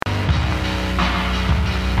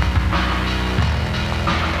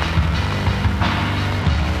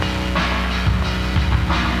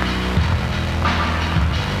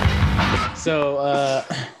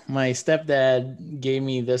my stepdad gave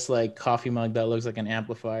me this like coffee mug that looks like an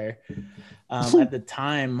amplifier. At the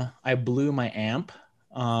time, I blew my amp,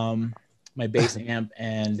 my bass amp,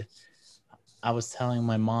 and I was telling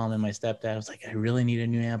my mom and my stepdad, I was like, I really need a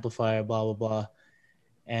new amplifier, blah, blah, blah.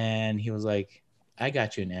 And he was like, I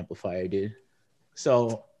got you an amplifier, dude.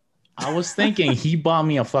 So I was thinking he bought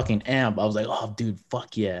me a fucking amp. I was like, oh, dude,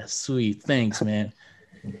 fuck yeah. Sweet. Thanks, man.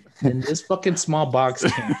 And this fucking small box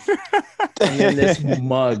came. And then this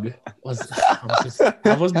mug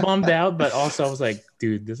I was bummed out, but also I was like,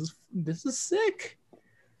 dude, this is sick.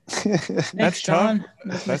 Thanks, That's Sean. tough.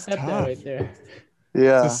 That's my stepdad right there.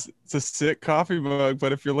 Yeah. It's a sick coffee mug,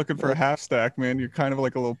 but if you're looking for a half stack, man, you're kind of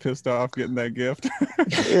like a little pissed off getting that gift.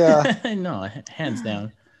 Yeah. No, hands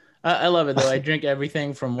down. I love it though. I drink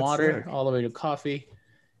everything from water sick. all the way to coffee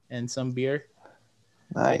and some beer.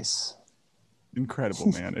 Nice.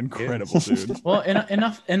 Incredible, man. Incredible, dude. Well,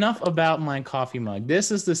 enough about my coffee mug. This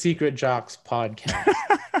is the Secret Jocks podcast.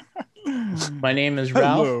 My name is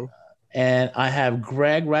Ralph, Hello. and I have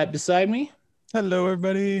Greg right beside me. Hello,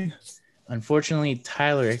 everybody. Unfortunately,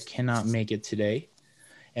 Tyler cannot make it today,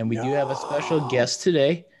 and we do have a special guest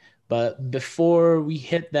today. But before we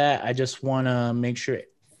hit that, I just want to make sure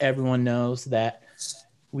everyone knows that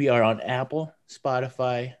we are on Apple,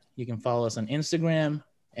 Spotify. You can follow us on Instagram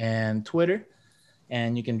and Twitter.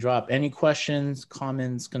 And you can drop any questions,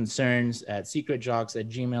 comments, concerns at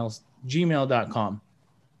secretjocks@gmail.com.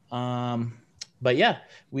 But yeah,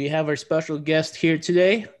 we have our special guest here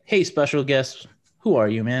today. Hey, special guest, who are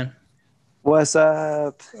you, man? What's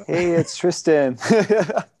up? Hey, it's Tristan.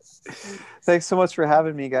 Thanks so much for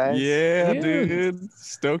having me, guys. Yeah, dude.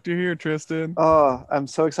 Stoked you're here, Tristan. Oh, I'm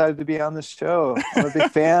so excited to be on this show. I'm a big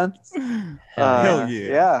fan. Hell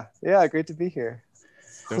yeah. Yeah, great to be here.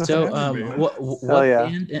 So, what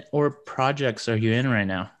band or projects are you in right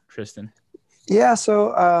now, Tristan? Yeah,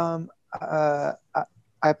 so I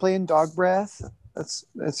play in Dogbreth.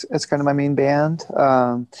 It's kind of my main band,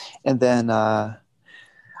 and then I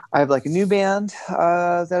have like a new band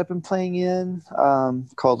that I've been playing in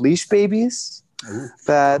called Leash Babies. Ooh,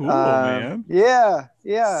 that cool, man. Yeah.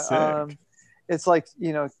 Sick. It's like,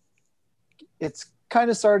 you know, it's kind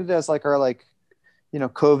of started as like our like, you know,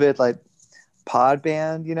 COVID like pod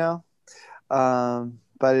band, you know,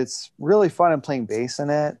 but it's really fun. I'm playing bass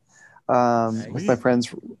in it with my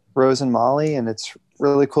friends Rose and Molly, and it's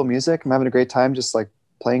really cool music. I'm having a great time just like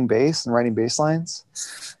playing bass and writing bass lines.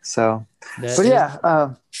 So that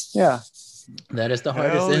is the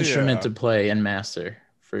hardest instrument to play and master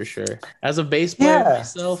for sure. As a bass player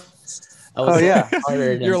myself, I was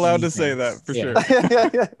harder than you're allowed anything. to say that for sure.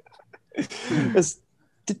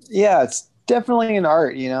 It's definitely an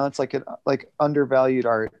art, you know. It's like an undervalued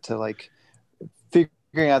art to like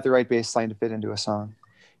figuring out the right bass line to fit into a song.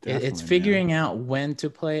 It's figuring out when to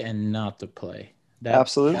play and not to play.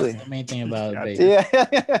 Absolutely. That's the main thing about bass. Yeah.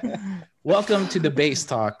 Welcome to the bass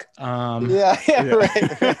talk.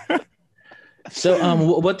 Right.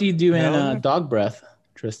 So, what do you do in Dogbreth,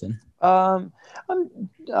 Tristan? I'm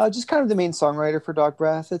just kind of the main songwriter for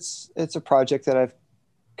Dogbreth. It's a project that I've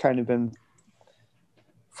kind of been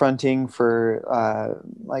fronting for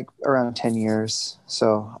like around 10 years.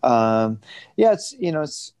 So it's, you know,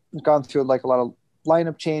 it's gone through like a lot of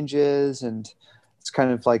lineup changes, and it's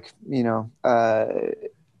kind of like, you know,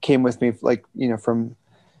 came with me like, you know, from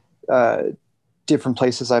different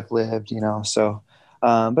places I've lived, you know. So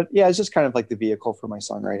but yeah, it's just kind of like the vehicle for my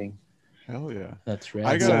songwriting. Hell yeah. That's right.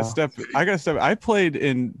 I gotta step. I played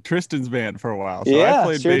in Tristan's band for a while. So I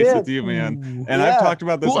played bass with you, man. And I've talked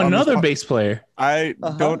about this. Another bass player. I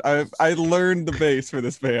learned the bass for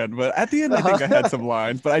this band, but at the end I think I had some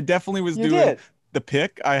lines, but I definitely was doing the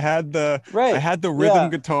pick. I had the rhythm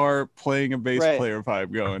guitar playing a bass player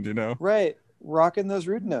vibe going, you know? Right. Rocking those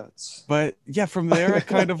root notes. But yeah, from there I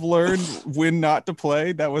kind of learned when not to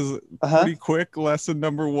play. That was pretty quick lesson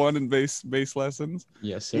number one in bass lessons.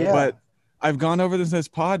 Yes, sir. Yeah. But I've gone over this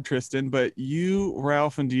pod, Tristan, but you,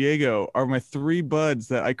 Ralph, and Diego are my three buds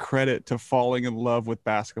that I credit to falling in love with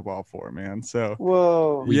basketball for, man. So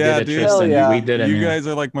whoa. We did it, Tristan. We did it. You guys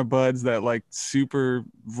are like my buds that like super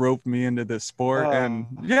roped me into this sport. And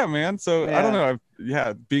yeah, man. So I don't know.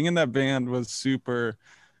 Being in that band was super.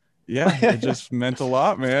 Yeah, it just meant a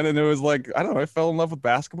lot, man. And it was like, I don't know, I fell in love with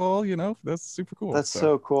basketball, you know. That's super cool. That's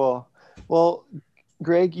so cool. Well,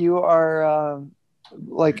 Greg, you are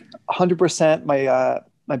like 100% my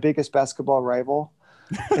biggest basketball rival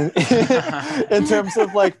in terms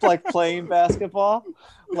of like playing basketball.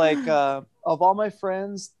 Like of all my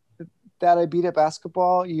friends, that I beat at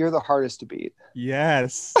basketball, you're the hardest to beat.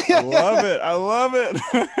 Yes. I love it. I love it.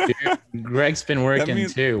 Dude, Greg's been working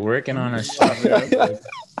working on a shot.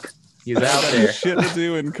 He's out got there. shit to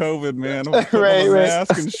do in COVID, man. I'm putting Right, on a right.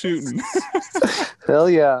 mask and shooting. Hell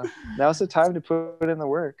yeah. Now's the time to put in the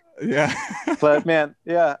work. Yeah. But man,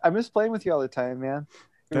 yeah, I miss playing with you all the time, man.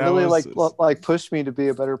 It That really was- like pushed me to be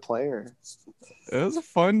a better player. It was a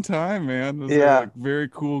fun time, man. It was Yeah. a like, very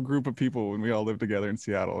cool group of people when we all lived together in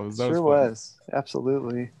Seattle. That Sure was fun. was.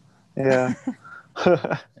 Absolutely. Yeah.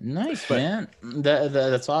 Nice, man.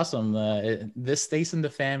 That's awesome. This stays in the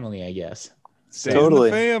family, I guess. Stay Totally.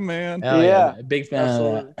 in the fam, man. Hell Yeah, big fan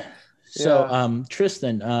absolutely. of that. So, Yeah.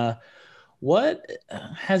 Tristan, what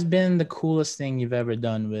has been the coolest thing you've ever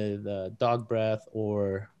done with Dogbreth,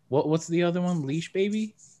 or what's the other one? Leash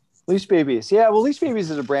Baby? Leash Babies. Yeah, well, Leash Babies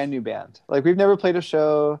is a brand new band. Like, we've never played a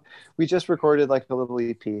show. We just recorded like a little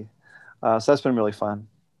EP. So that's been really fun.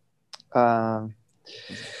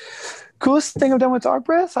 Coolest thing I've done with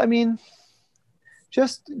Dogbreth? I mean,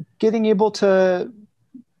 just being able to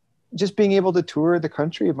tour the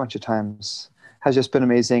country a bunch of times has just been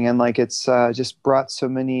amazing. And like, it's just brought so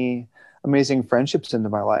many amazing friendships into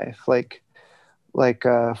my life.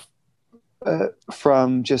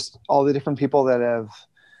 From just all the different people that have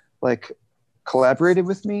like collaborated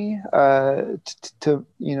with me to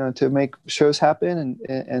make shows happen,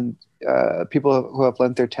 and people who have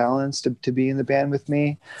lent their talents to be in the band with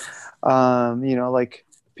me. Like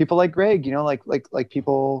people like Greg, like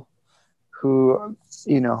people who,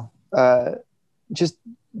 just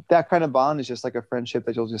that kind of bond is just like a friendship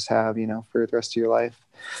that you'll just have, for the rest of your life.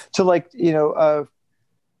 To like,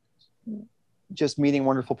 just meeting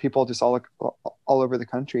wonderful people just all over the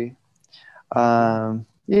country.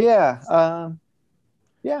 Yeah,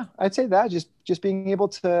 I'd say that just being able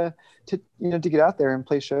to get out there and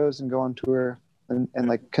play shows and go on tour and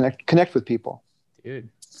like connect with people. Dude,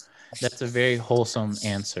 that's a very wholesome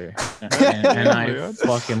answer, and I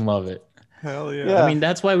fucking love it. Hell yeah. Yeah. I mean,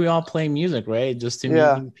 that's why we all play music, right? Just to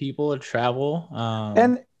meet new people, to travel.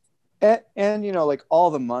 And like all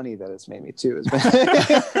the money that it's made me too has been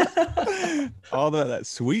all that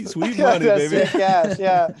sweet money, that baby. sick cash.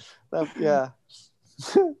 Yeah. Yeah.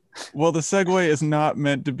 Well, the segue is not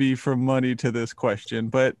meant to be from money to this question,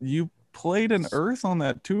 but you played an Earth on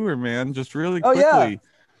that tour, man. Just really quickly.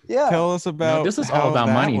 Yeah. Tell us about. No, this is how all about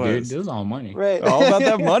that money, was. dude. This is all money. Right. All about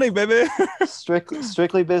that money, baby.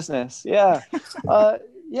 strictly business. Yeah.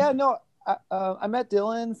 Yeah. No. I met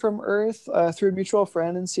Dylan from Earth through a mutual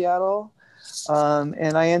friend in Seattle,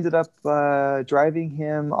 and I ended up driving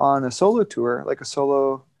him on a solo tour, like a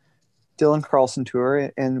solo Dylan Carlson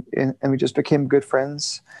tour, and we just became good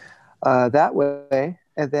friends that way.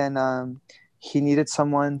 And then he needed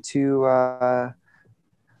someone to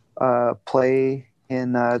play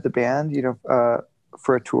in the band,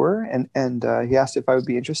 for a tour, and he asked if I would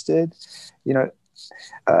be interested. It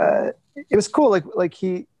was cool. Like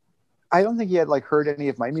I don't think he had like heard any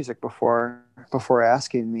of my music before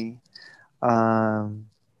asking me.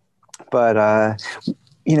 But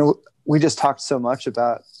we just talked so much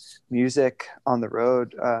about music on the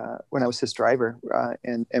road when I was his driver,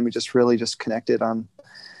 and we just really just connected on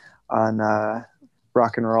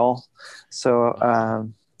rock and roll. So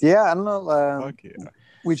yeah, I don't know. Fuck yeah.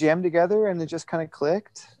 We jammed together and it just kind of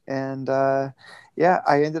clicked. And yeah,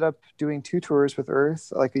 I ended up doing 2 tours with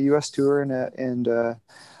Earth, like a US tour and a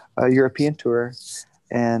European tour.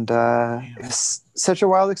 And it's such a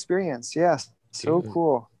wild experience. Yeah, so Dude.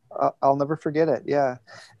 cool. I'll never forget it. Yeah,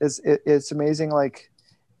 it's amazing. Like,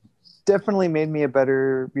 definitely made me a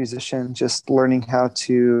better musician, just learning how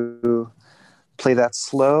to play that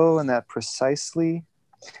slow and that precisely.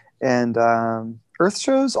 And Earth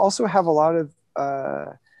shows also have a lot of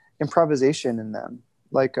improvisation in them.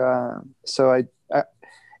 Like, so I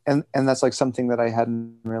and that's like something that I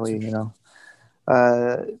hadn't really,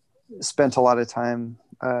 spent a lot of time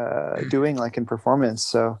doing, like in performance.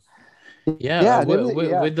 So Yeah, with the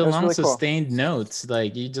it was long really cool. sustained notes,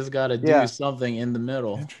 like you just got to do something in the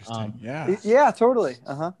middle. Interesting. Yeah, totally.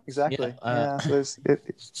 Exactly. Yeah, So there's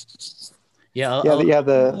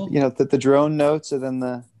the the drone notes, and then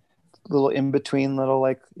the little in between little,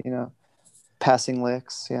 like, passing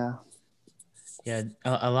licks. Yeah. Yeah,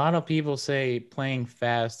 a lot of people say playing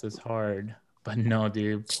fast is hard, but no,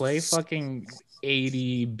 dude, play fucking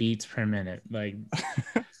 80 beats per minute, like.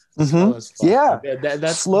 Slow as fuck. Yeah,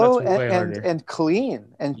 that's slow that's way harder. and clean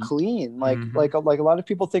Like like a lot of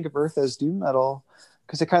people think of Earth as doom metal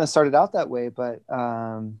because it kind of started out that way, but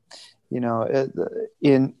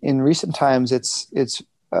in recent times it's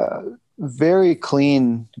very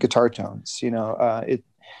clean guitar tones. It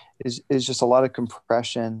is just a lot of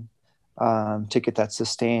compression, to get that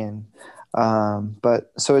sustain.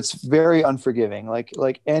 But so it's very unforgiving.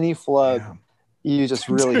 Like any flub, you just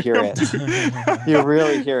really hear it. You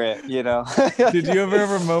really hear it, you know. Did you ever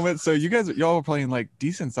have a moment? So y'all were playing like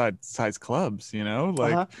decent size clubs, you know?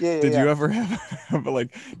 Like, did you ever have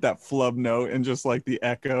like that flub note and just like the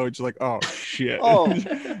echo, just like, oh shit. Oh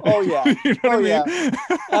yeah. You know what I mean?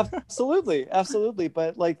 Absolutely.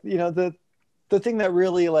 But like, you know, the thing that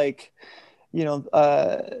really like, you know,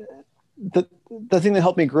 the thing that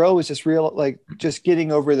helped me grow was just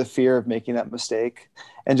getting over the fear of making that mistake,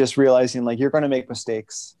 and just realizing like you're going to make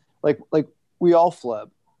mistakes. Like we all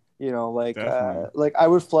flub, you know, like I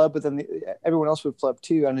would flub, but then everyone else would flub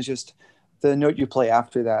too. And it's just the note you play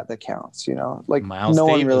after that counts, you know, like Miles no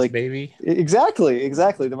Davis, one really, baby. Exactly.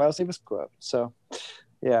 The Miles Davis quote. So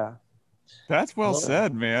yeah. That's well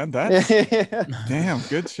said, man. That's damn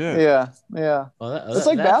good shit. Yeah. Well, it's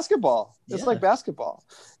like basketball. It's like basketball.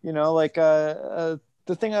 You know, like the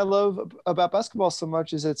thing I love about basketball so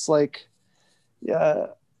much is it's like,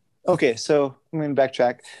 okay, so I'm going to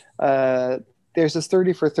backtrack. There's this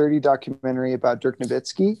 30 for 30 documentary about Dirk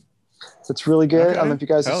Nowitzki. It's really good. Okay. I don't know if you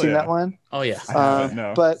guys have seen that one. Oh yeah. I haven't,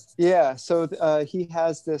 no. But yeah, so he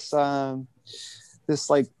has this this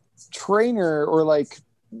like trainer or like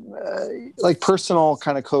personal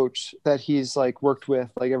kind of coach that he's like worked with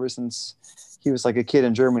like ever since he was like a kid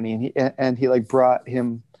in Germany, and he like brought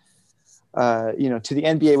him you know, to the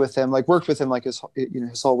NBA with him, like worked with him like his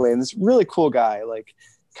whole way. And this really cool guy, like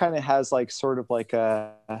kind of has like sort of like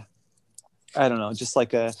a, I don't know, just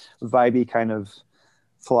like a vibey kind of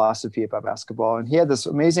philosophy about basketball. And he had this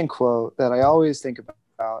amazing quote that I always think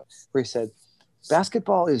about, where he said,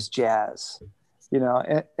 "Basketball is jazz." You know,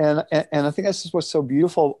 and I think that's just what's so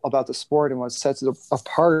beautiful about the sport, and what sets it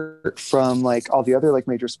apart from like all the other like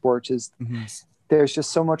major sports is there's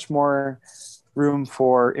just so much more room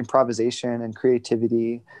for improvisation and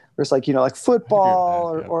creativity. There's like, you know, like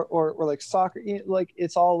football or like soccer, like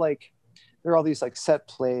it's all like there are all these like set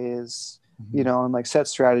plays, you know, and like set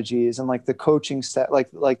strategies, and like the coaching set,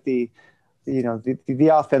 like the, you know, the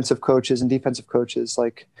offensive coaches and defensive coaches,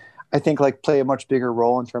 like I think like play a much bigger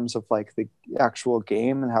role in terms of like the actual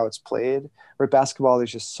game and how it's played. Where basketball,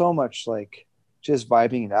 there's just so much like just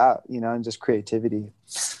vibing it out, you know, and just creativity.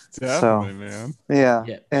 Definitely, man. Yeah.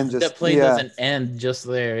 And just that play doesn't end just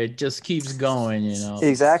there. It just keeps going, you know.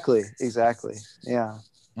 Exactly. Yeah.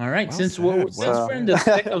 All right. Since we're in the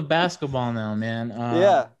thick of basketball now,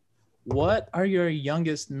 man. What are your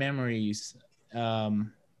youngest memories?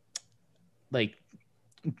 Like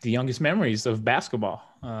the youngest memories of basketball?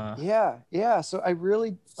 So I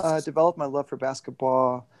really developed my love for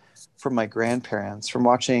basketball from my grandparents, from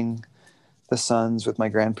watching the Suns with my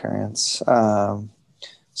grandparents.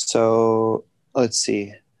 So let's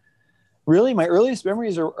see. Really, my earliest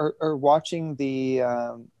memories are watching the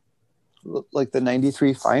like the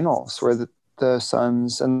 '93 finals, where the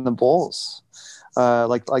Suns and the Bulls,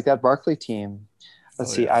 like that Barkley team.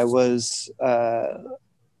 Let's see. I was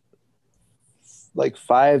like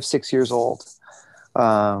 5-6 years old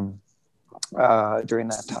during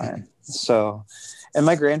that time. So, and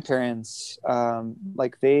my grandparents,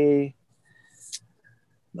 like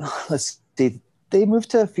let's see, they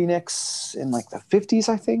moved to Phoenix in like the 50s,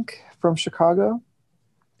 I think, from Chicago.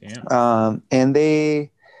 Damn. And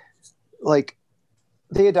they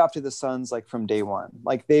adopted the Suns like from day one.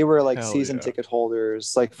 Like they were like season ticket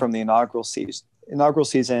holders, like from the inaugural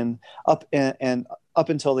season up and up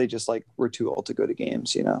until they just like were too old to go to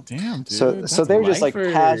games, you know. Damn, dude. So they're just like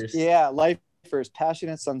lifers,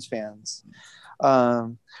 passionate Suns fans.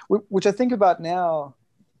 Which I think about now,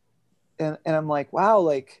 and I'm like, wow,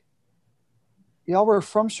 like y'all were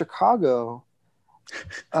from Chicago,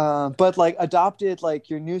 but like adopted like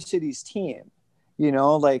your new city's team, you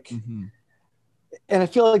know, like, and I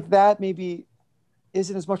feel like that maybe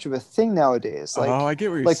isn't as much of a thing nowadays. Like, I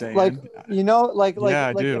get what you're saying. Like, you know, like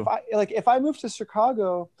I do. if I moved to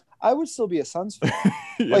Chicago, I would still be a Suns fan.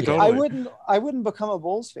 Like totally. I wouldn't become a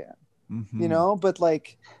Bulls fan, you know, but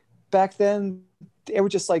like back then it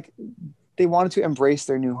was just like, they wanted to embrace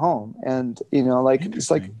their new home. And, you know, like, it's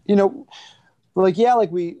like, you know, like, yeah, like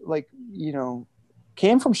we, like, you know,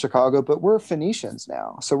 came from Chicago, but we're Phoenicians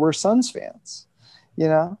now. So we're Suns fans, you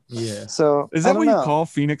know? Yeah. So is that what you call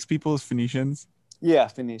Phoenix people, as Phoenicians? Yeah,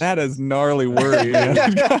 Phoenicians. That is gnarly word,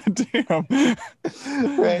 man. God damn.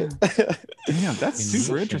 Right. Damn, that's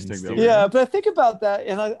super interesting though. Yeah, but I think about that,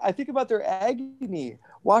 and I think about their agony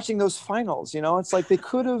watching those finals, you know? It's like they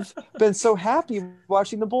could have been so happy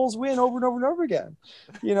watching the Bulls win over and over and over again,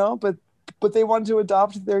 you know? But but they wanted to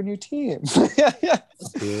adopt their new team.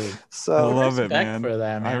 Dude. So I love it, respect man. for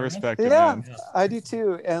that, man. I respect it, yeah, man. I do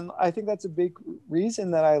too, and I think that's a big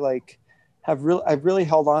reason that I like I've really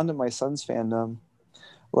held on to my son's fandom.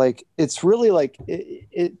 Like it's really like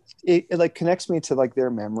it like connects me to like their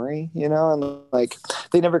memory, you know, and like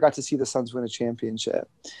they never got to see the Suns win a championship,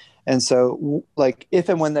 and so like if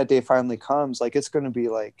and when that day finally comes, like it's going to be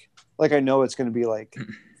like I know it's going to be like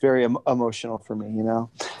very emotional for me, you know,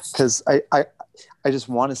 because I just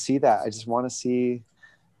want to see that. I just want to see,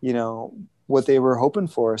 you know, what they were hoping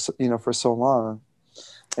for, you know, for so long.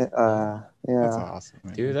 Yeah, That's awesome,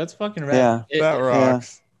 man. Dude, that's fucking rad. Yeah. That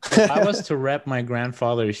rocks. If I was to rep my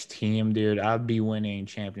grandfather's team, dude, I'd be winning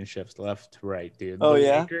championships left to right, dude. Oh, the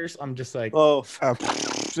yeah? Lakers, I'm just like,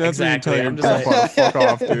 That's Exactly, when you I'm tell just your like-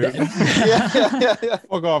 grandpa to fuck off, dude. yeah.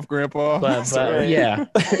 Fuck off, grandpa. but Sorry. yeah.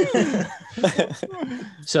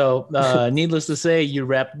 So, needless to say, you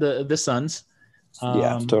rep the Suns.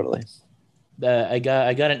 Yeah, totally. I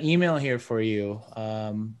got an email here for you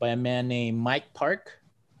by a man named Mike Park.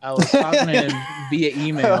 I was talking to him via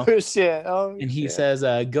email, Oh shit! and he shit.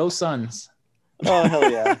 says, "Go Suns." "Oh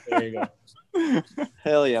hell yeah, There you go.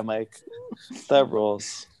 hell yeah, Mike, that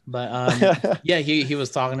rules." But yeah, he was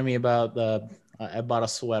talking to me about I bought a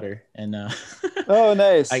sweater, and Oh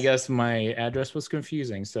nice. I guess my address was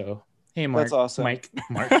confusing. So hey, Mark, That's awesome.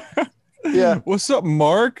 Mark. Yeah. What's up,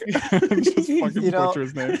 Mark? Just fucking You know, butcher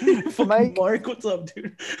his name. Mike- Mark, what's up,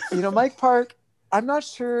 dude? You know, Mike Park. I'm not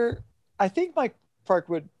sure. I think Mike Park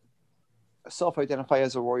would self-identify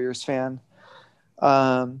as a Warriors fan.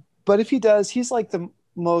 But if he does, he's like the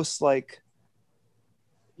most like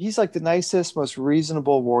he's like the nicest, most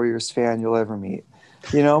reasonable Warriors fan you'll ever meet.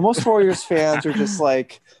 You know, most Warriors fans are just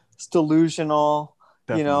like delusional.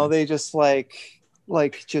 Definitely. You know, they just like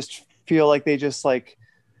just feel like they just like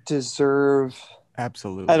deserve.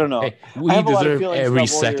 Absolutely. I don't know. Hey, I we have a lot of deserve feelings every about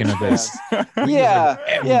second of Warriors this. fans. We Yeah, deserve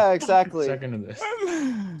every yeah, exactly. second of this.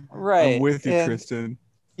 Right. I'm with you, And, Tristan.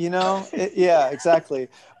 you know, yeah, exactly.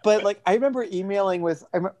 But like, I remember emailing with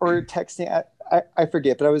or texting. I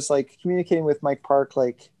forget, but I was like communicating with Mike Park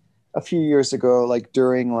like a few years ago, like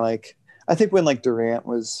during like I think when like Durant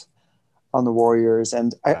was on the Warriors,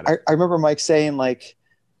 and I remember Mike saying like,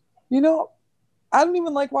 you know, I don't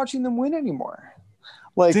even like watching them win anymore.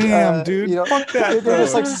 Like, damn, dude, you know, fuck that. they're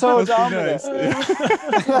just like so Must be dominant,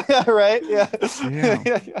 nice. right? Yeah. Damn.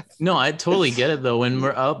 Yeah. No, I totally get it though. When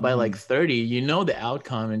we're up by like 30, you know the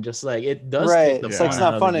outcome, and just like it does Right. take the It's fun like it's out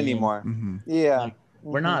not of fun the game. anymore. Mm-hmm. Yeah. Like,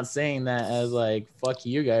 we're not saying that as like fuck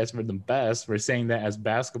you guys for the best. We're saying that as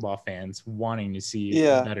basketball fans wanting to see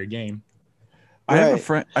a better game. I have a Right.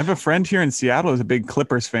 friend. I have a friend here in Seattle who's a big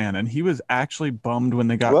Clippers fan, and he was actually bummed when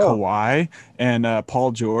they got Whoa. Kawhi and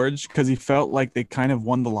Paul George because he felt like they kind of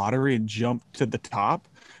won the lottery and jumped to the top,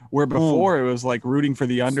 where before it was like rooting for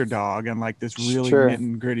the underdog and like this really Sure. knit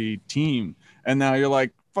and gritty team, and now you're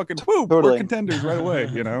like fucking whoop, Totally. we're contenders right away,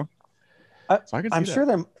 you know. So I can see I'm that.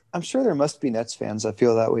 sure I'm sure there must be Nets fans that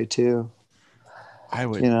feel that way too. I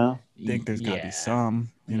would You know, think there's got to Yeah. be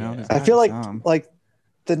some, you know. Yeah. There's I gotta feel be like some.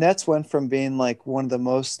 the Nets went from being like one of the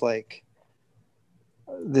most like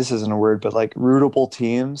this isn't a word, but like rootable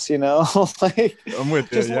teams. You know, like I'm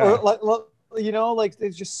with you. just Yeah. like you know, like they're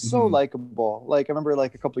just so Mhm. likable. Like I remember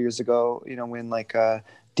like a couple years ago, you know, when like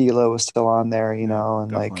D'Lo was still on there, you know,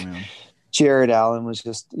 and Definitely, like man. Jared Allen was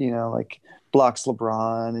just, you know, like blocks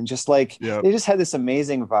LeBron and just like Yep. they just had this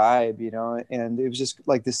amazing vibe, you know, and it was just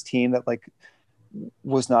like this team that like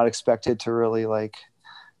was not expected to really like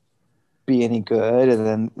be any good, and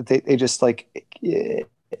then they just like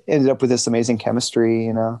ended up with this amazing chemistry,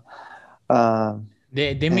 you know.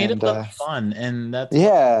 They made it And, look fun, and that's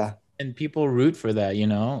Yeah. and people root for that, you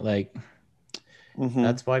know, like Mhm.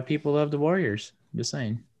 that's why people love the Warriors. Just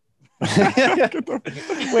saying.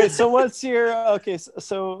 Wait, so what's your okay?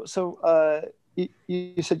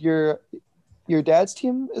 You said your dad's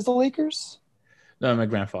team is the Lakers. No, my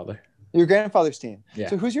grandfather. Your grandfather's team. Yeah.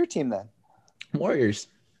 So who's your team then? Warriors.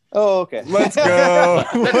 Oh, okay. Let's go.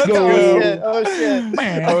 Let's go. Oh go. shit! Oh shit!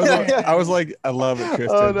 I was like, I love it, Tristan.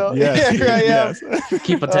 Oh, no. Yes, Yeah, dude, here I am. yes.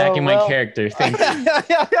 Keep attacking well. my character. Thank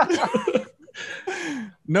you.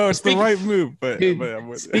 No, it's the right move, but Dude, I'm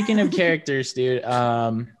with it. speaking of characters, dude,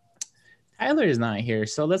 Tyler is not here,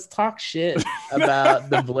 so let's talk shit about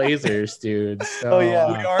the Blazers, dude. So, Oh, yeah.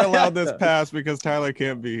 We are allowed this pass because Tyler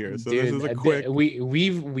can't be here. So dude, this is a quick.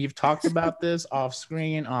 we've talked about this off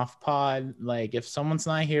screen, off pod. Like, if someone's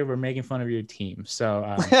not here, we're making fun of your team.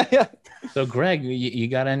 So, so Greg, you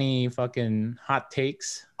got any fucking hot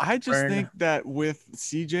takes? I just think that with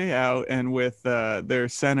CJ out and with their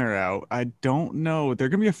center out, I don't know. They're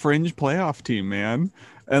gonna be a fringe playoff team, man.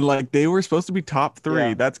 And like they were supposed to be top 3.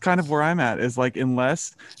 Yeah. That's kind of where I'm at, is like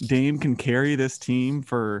unless Dame can carry this team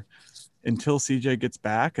for until CJ gets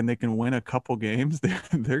back and they can win a couple games,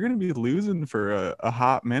 they're going to be losing for a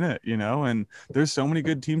hot minute, you know. And there's so many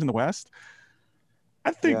good teams in the West. I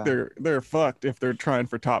think they're fucked if they're trying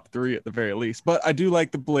for top 3 at the very least. But I do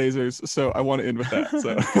like the Blazers, so I want to end with that.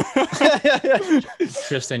 So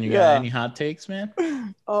Tristan, you got any hot takes,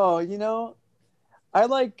 man? Oh, you know, I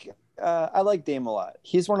like Dame a lot.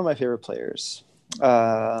 He's one of my favorite players.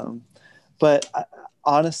 But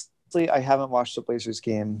honestly, I haven't watched the Blazers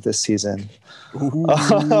game this season. Ooh,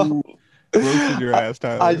 roasted your ass,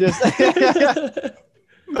 Tyler. I just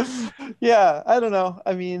yeah, I don't know.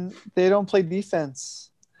 I mean, they don't play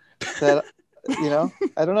defense. That, you know,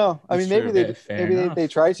 I don't know. I mean, maybe they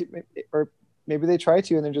try to, or maybe they try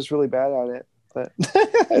to, and they're just really bad at it. But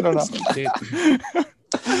I don't know.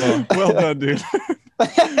 Well done, dude.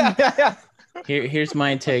 Here's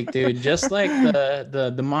my take, dude. Just like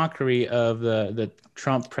the mockery of the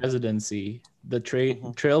Trump presidency, the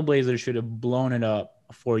Trailblazers should have blown it up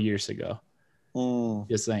 4 years ago.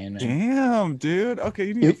 Just saying, man. Damn, dude. Okay,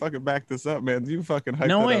 you need to fucking back this up, man. You fucking hyped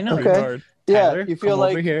that up pretty hard. Tyler, yeah, you feel come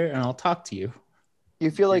like over here and I'll talk to you.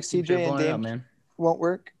 You feel like CJ and Dame won't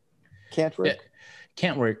work? Can't work?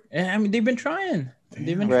 Can't work. I mean, they've been trying.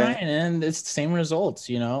 They've been trying, and it's the same results.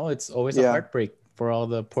 You know, it's always a heartbreak for all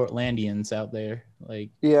the Portlandians out there.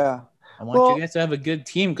 Like, I want you guys to have a good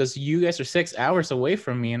team because you guys are 6 hours away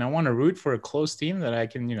from me, and I want to root for a close team that I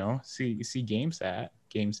can, you know, see games in.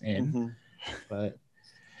 Mm-hmm. But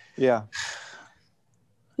yeah.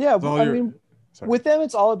 I mean, with them,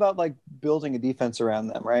 it's all about like building a defense around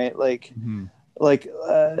them, right? Like,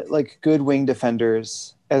 like good wing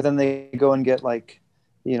defenders, and then they go and get like,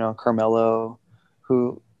 you know, Carmelo,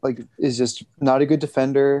 who like is just not a good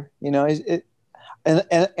defender. You know,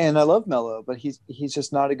 and I love Melo, but he's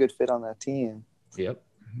just not a good fit on that team. Yep.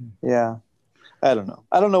 Yeah. I don't know.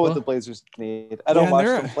 I don't know what the Blazers need. I don't watch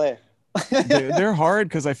them play. they're hard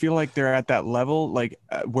because I feel like they're at that level, like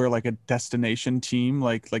where like a destination team,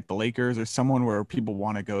 like the Lakers or someone where people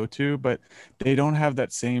want to go to, but they don't have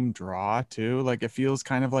that same draw too. Like it feels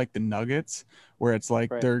kind of like the Nuggets, where it's like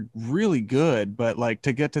they're really good, but like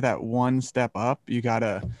to get to that one step up, you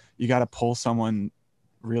gotta pull someone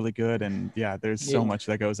really good, and there's so much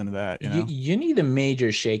that goes into that. You know, you need a major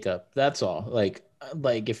shakeup. That's all. Like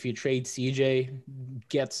if you trade CJ,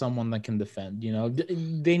 get someone that can defend. You know,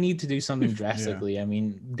 they need to do something drastically. I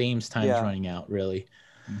mean, Dame's time's running out, really.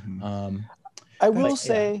 I will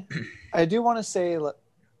say, I do want to say,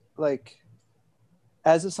 like,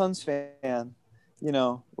 as a Suns fan, you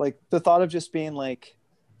know, like the thought of just being like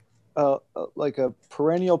a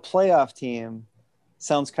perennial playoff team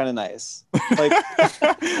sounds kind of nice. Like,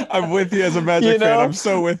 I'm with you as a Magic fan. I'm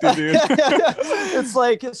so with you, dude. It's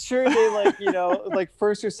like, sure, they like, you know, like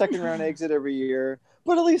first or second round exit every year,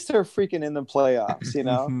 but at least they're freaking in the playoffs, you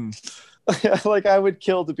know? Like I would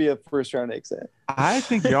kill to be a first round exit. I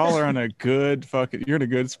think y'all are on a good you're in a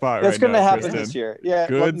good spot. That's right going now, to happen Tristan. this year. Yeah.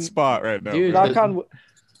 Good spot right now. Dude, I'm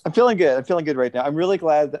feeling good. I'm feeling good right now. I'm really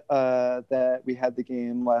glad that we had the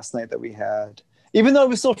game last night that we had, even though it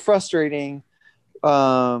was still frustrating.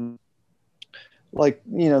 Like,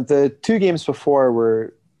 you know, the 2 games before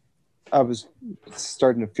were, I was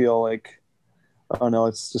starting to feel like, oh no,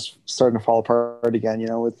 it's just starting to fall apart again, you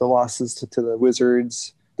know, with the losses to the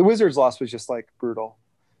Wizards. The Wizards loss was just like brutal.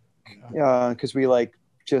 Because we like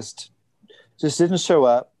just didn't show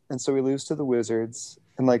up. And so we lose to the Wizards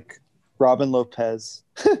and like Robin Lopez.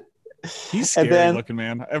 He's scary looking,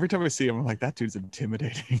 man. Every time I see him, I'm like, that dude's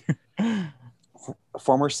intimidating.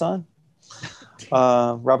 Former son.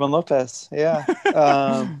 Robin Lopez. Yeah.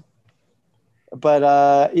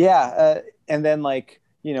 And then like,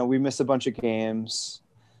 you know, we missed a bunch of games.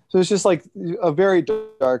 So it's just like a very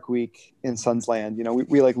dark week in Suns land. You know,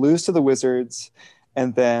 we like lose to the Wizards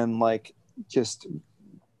and then like just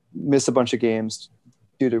miss a bunch of games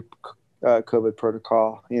due to COVID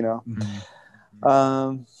protocol, you know.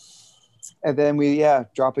 And then we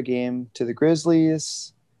drop a game to the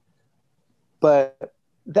Grizzlies. But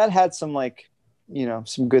that had some like, you know,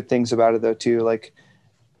 some good things about it though too. Like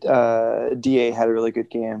DA had a really good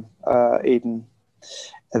game, Aiden.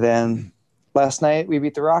 And then last night we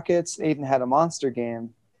beat the Rockets. Aiden had a monster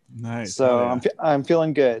game. Nice. So I'm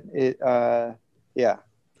feeling good. I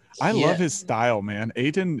love his style, man.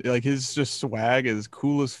 Aiden, like his just swag is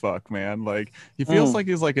cool as fuck, man. Like he feels like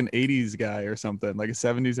he's like an 80s guy or something, like a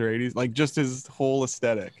 70s or 80s, like just his whole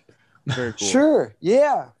aesthetic. Very cool. Sure.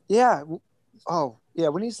 Yeah. Oh yeah.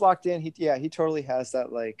 When he's locked in, he totally has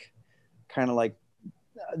that like kind of like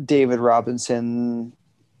David Robinson,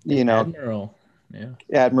 you know. Admiral.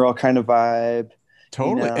 Admiral kind of vibe.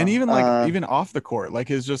 Totally. You know? And even like even off the court, like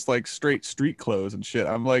his just like straight street clothes and shit.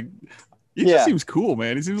 I'm like, he just seems cool,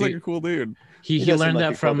 man. He seems like a cool dude. He learned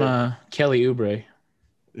that from Kelly Oubre.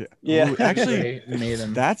 Yeah. Ooh, actually,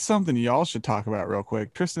 that's something y'all should talk about real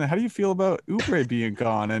quick. Tristan, how do you feel about Oubre being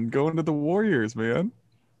gone and going to the Warriors, man?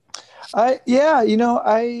 I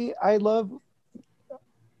love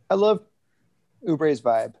Oubre's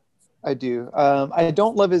vibe. I do. I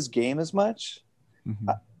don't love his game as much.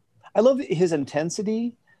 Mm-hmm. I love his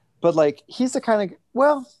intensity, but like he's the kind of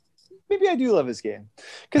maybe I do love his game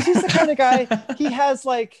because he's the kind of guy. He has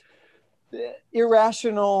like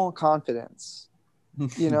irrational confidence.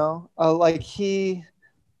 Like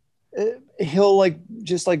he'll like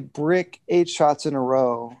just like brick 8 shots in a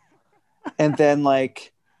row, and then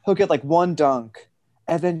like he'll get like one dunk,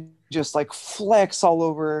 and then just like flex all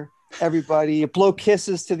over everybody, blow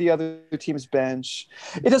kisses to the other team's bench.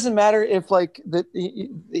 It doesn't matter if like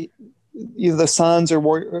the Suns or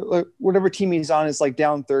whatever team he's on is like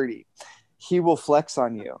down 30, he will flex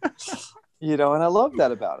on you. And I love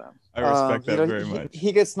that about him. I respect that very much.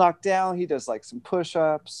 He gets knocked down. He does like some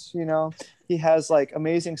push-ups. He has like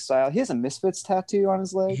amazing style. He has a Misfits tattoo on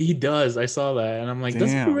his leg. He does. I saw that, and I'm like,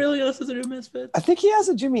 does he really listen to Misfits? I think he has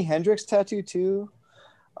a Jimi Hendrix tattoo too.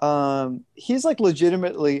 He's like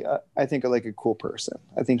legitimately, I think, like a cool person.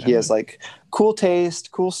 I think he has like cool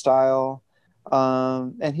taste, cool style,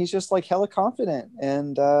 and he's just like hella confident.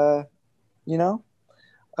 And you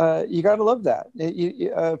gotta love that.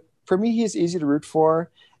 For me, he's easy to root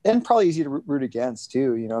for. And probably easy to root against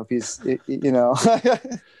too, if he's,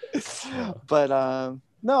 but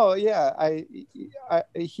no, yeah,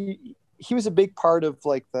 he was a big part of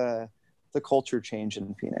like the culture change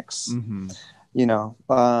in Phoenix. Mm-hmm.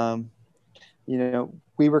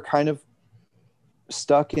 We were kind of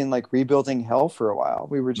stuck in like rebuilding hell for a while.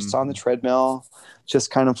 We were just on the treadmill, just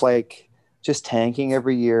kind of like just tanking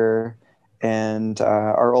every year, and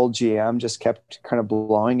our old GM just kept kind of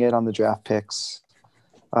blowing it on the draft picks.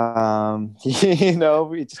 We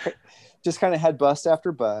just kind of had bust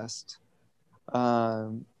after bust.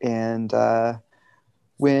 And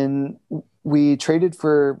when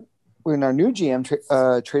our new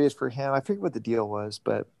GM traded for him, I forget what the deal was,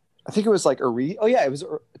 but I think it was like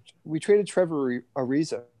we traded Trevor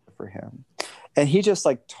Ariza for him, and he just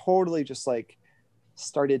like totally just like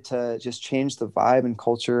started to just change the vibe and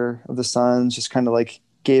culture of the Suns. Just kind of like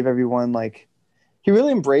gave everyone like, he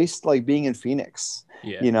really embraced like being in Phoenix.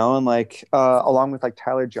 And like along with like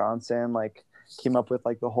Tyler Johnson, like came up with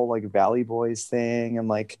like the whole like Valley Boys thing, and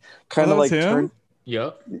like kind of like turned.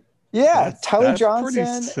 Tyler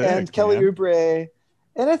Johnson sick, and Kelly Oubre,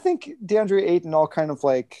 and I think DeAndre Ayton all kind of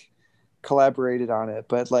like collaborated on it,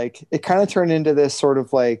 but like it kind of turned into this sort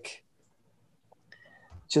of like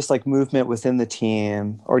just like movement within the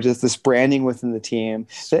team, or just this branding within the team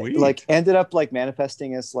that like ended up like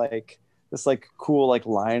manifesting as like this like cool like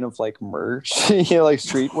line of like merch, like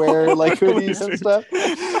streetwear, like hoodies and stuff.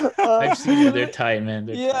 I've seen it. They're tight, man.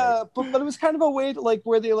 Tight. But it was kind of a way to like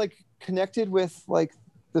where they like connected with like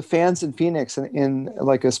the fans in Phoenix in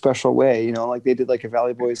like a special way, like they did like a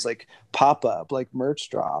Valley Boys like pop up like merch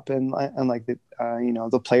drop, and like the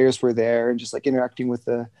players were there and just like interacting with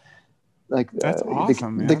the like that's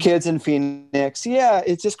awesome, the kids in Phoenix.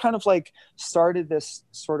 It just kind of like started this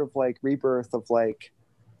sort of like rebirth of like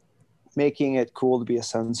making it cool to be a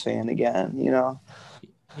Suns fan again,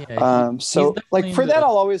 so like for that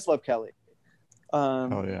I'll always love Kelly.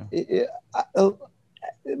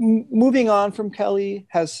 Moving on from Kelly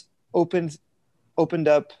has opened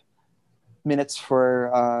up minutes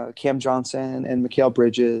for Cam Johnson and Mikal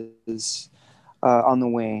Bridges on the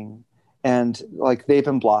wing, and like they've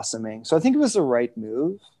been blossoming. So I think it was the right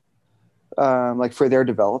move, like for their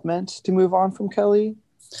development to move on from Kelly.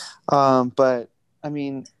 But I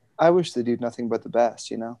mean, I wish they do nothing but the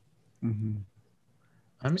best, Mm-hmm.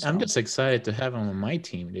 I'm just excited to have him on my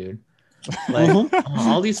team, dude. Like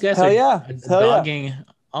all these guys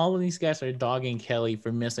all of these guys are dogging Kelly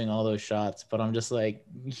for missing all those shots, but I'm just like,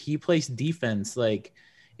 he plays defense. Like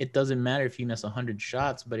it doesn't matter if you miss 100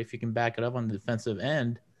 shots, but if you can back it up on the defensive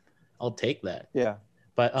end, I'll take that. Yeah.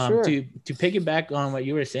 But to piggyback on what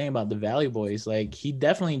you were saying about the Valley Boys, like he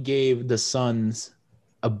definitely gave the Suns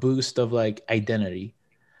a boost of like identity.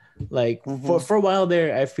 Like for a while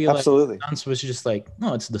there, I feel like the Suns was just like,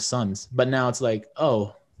 no, it's the Suns. But now it's like,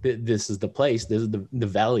 oh, this is the place. This is the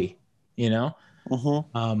Valley, And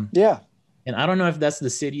I don't know if that's the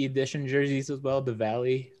city edition jerseys as well, the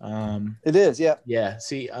Valley. It is, yeah. Yeah.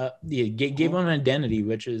 See, gave him an identity,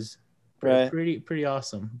 which is pretty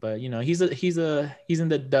awesome. But he's in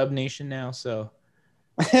the Dub Nation now, so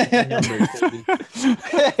Numbers, baby.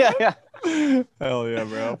 Yeah. Hell yeah,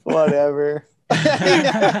 bro. Whatever.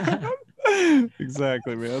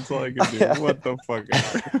 Exactly, man. That's all I can do. What the fuck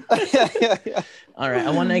ever. All right,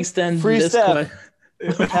 I want to extend Free this step.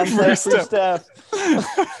 Free step.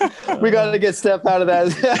 We got to get Steph out of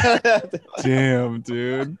that. Damn,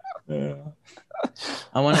 dude. I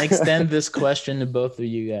want to extend this question to both of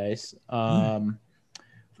you guys.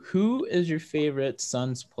 Who is your favorite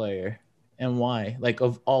Suns player and why? Like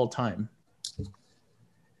of all time? It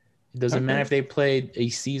doesn't matter if they played a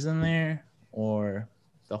season there or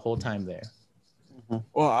the whole time there.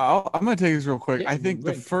 Well, I'm gonna take this real quick. Yeah, I think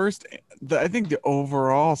great. I think the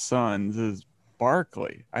overall Suns is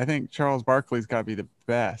Barkley. I think Charles Barkley's got to be the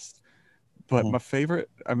best. But my favorite,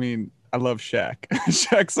 I mean, I love Shaq.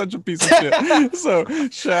 Shaq's such a piece of shit. So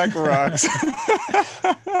Shaq rocks.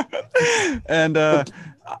 And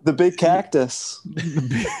the big cactus.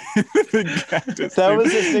 The big cactus. That dude.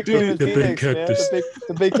 was his nickname in The big Phoenix, man. cactus.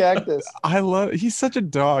 The big cactus. He's such a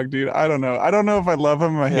dog, dude. I don't know if I love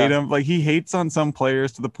him or I hate him. Like, he hates on some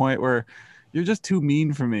players to the point where you're just too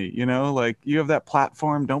mean for me, you know? Like, you have that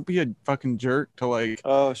platform. Don't be a fucking jerk to, like,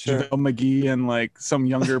 JaVale McGee and, like, some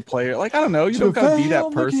younger player. Like, I don't know. You don't gotta be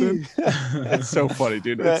that person. It's so funny,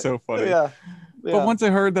 dude. It's so funny. Yeah. But once I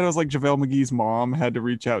heard that it was like JaVale McGee's mom had to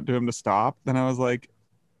reach out to him to stop, then I was like,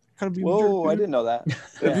 gotta be a jerk, dude. I didn't know that.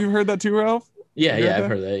 Have you heard that too, Ralph? Yeah, I've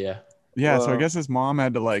heard that, yeah. Yeah, so I guess his mom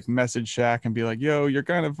had to like message Shaq and be like, yo, you're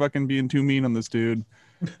kind of fucking being too mean on this dude.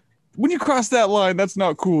 When you cross that line, that's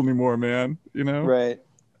not cool anymore, man. You know? Right.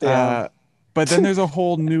 Yeah. But then there's a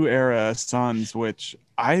whole new era of Suns, which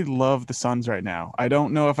I love the Suns right now. I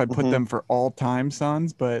don't know if I'd put them for all-time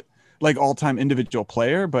Suns, but like all-time individual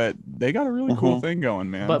player, but they got a really cool thing going,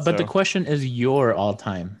 man. But the question is your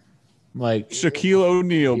all-time. Like Shaquille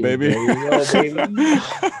O'Neal, baby. There you go, baby.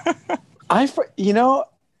 I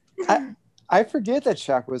forget that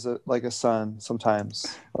Shaq was a son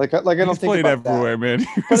sometimes. Like I don't think played about everywhere, that. man.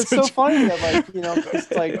 But it's so funny that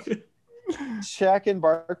it's like Shaq and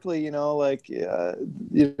Barkley, the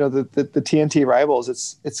TNT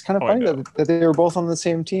rivals. It's kind of funny that they were both on the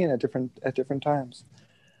same team at different times.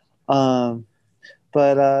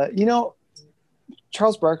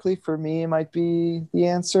 Charles Barkley for me might be the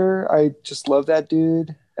answer. I just love that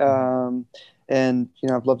dude. And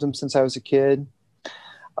I've loved him since I was a kid.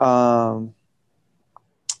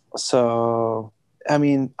 So I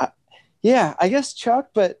mean, I guess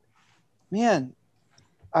Chuck, but man,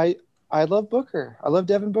 I love Booker. I love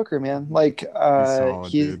Devin Booker, man. Like I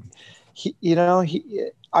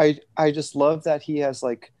just love that he has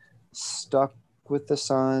like stuck with the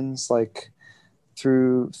Suns, like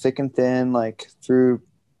through thick and thin, like through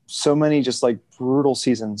so many just like brutal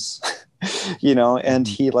seasons, and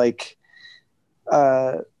he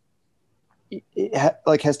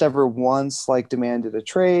has never once like demanded a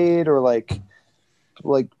trade or like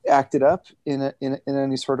acted up in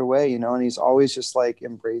any sort of way, and he's always just like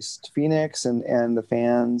embraced Phoenix and the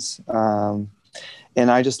fans. And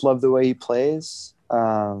I just love the way he plays.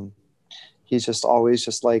 He's just always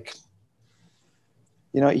just like,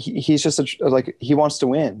 he's just like, he wants to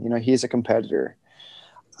win, he's a competitor.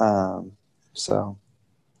 So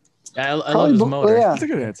I love his motor. Yeah. That's a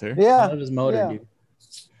good answer. Yeah. I love his motor, dude.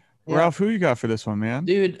 Yeah. Ralph, who you got for this one, man?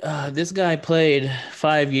 Dude, this guy played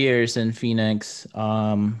 5 years in Phoenix.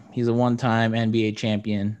 He's a one-time NBA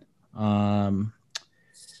champion.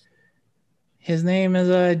 His name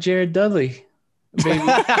is Jared Dudley. Baby.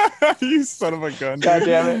 You son of a gun. God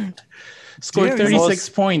damn it. Scored 36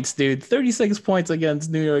 points, dude. 36 points against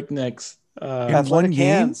New York Knicks. In one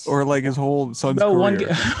game or like his whole Suns career? One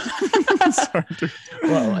game. Sorry, dude.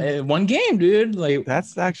 Well, one game, dude. Like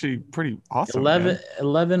that's actually pretty awesome.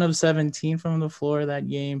 11 of 17 from the floor that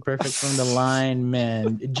game. Perfect from the line,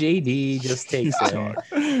 man. JD just takes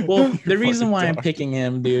it. Well, the reason why I'm picking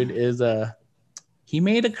him, dude, is he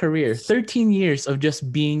made a career, 13 years of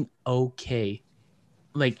just being okay.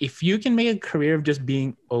 Like, if you can make a career of just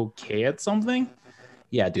being okay at something,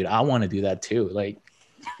 yeah, dude, I want to do that too. Like,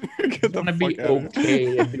 I want to be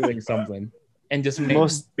okay at doing something and just make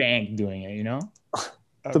bank doing it,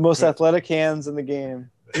 The most athletic hands in the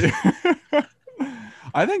game.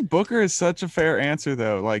 I think Booker is such a fair answer,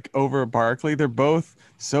 though. Like, over Barkley, they're both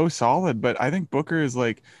so solid, but I think Booker is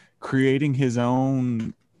like creating his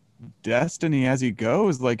own destiny as he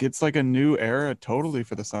goes. Like, it's like a new era totally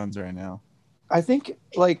for the Suns right now. I think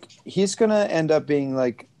like he's gonna end up being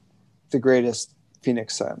like the greatest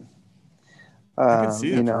Phoenix Sun. I can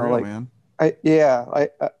see it for real, man. I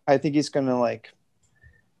think he's gonna like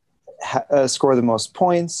score the most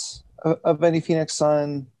points of any Phoenix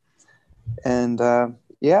Sun, and I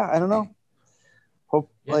don't know.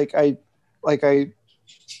 Yeah.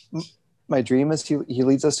 My dream is he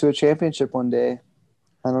leads us to a championship one day.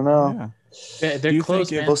 I don't know. Yeah. They're Do you close,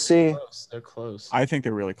 think man. we'll see. They're close. I think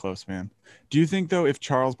they're really close, man. Do you think though, if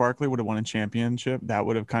Charles Barkley would have won a championship, that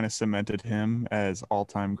would have kind of cemented him as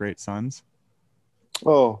all-time great Suns?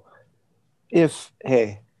 Oh, if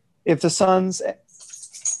the Suns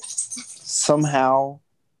somehow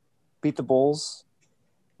beat the Bulls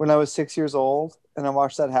when I was 6 years old, and I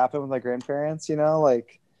watched that happen with my grandparents,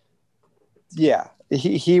 yeah,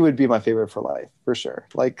 he would be my favorite for life, for sure.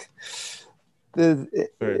 Like,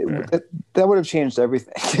 that would have changed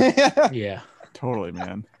everything. Yeah, totally,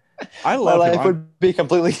 man. I my love life him. would be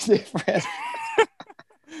completely different.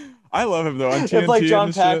 I love him though on TNT. If like John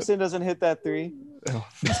and Paxson doesn't hit that three.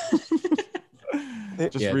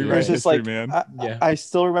 Just Yeah, rewrite dude. history, man. I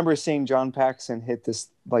still remember seeing John Paxson hit this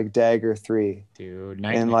like dagger three, dude.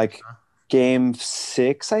 in like game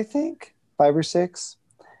 6, I think 5 or 6.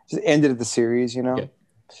 Just ended the series, Yeah.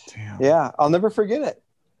 Damn. Yeah, I'll never forget it.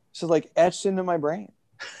 So like etched into my brain.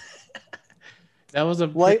 That was a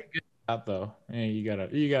pretty good shot, though. Yeah, you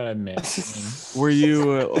gotta admit. Were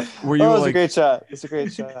you Oh, it was like a great shot. It's a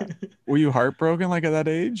great shot. were you heartbroken like at that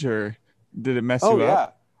age, or did it mess Oh you yeah.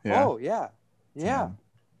 up? Yeah. Oh yeah. Yeah.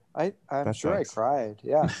 Damn. I'm That sure sucks. I cried.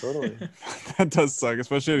 Yeah, totally. That does suck,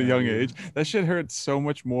 especially at a young dude. age. That shit hurts so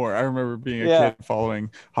much more. I remember being a Yeah. kid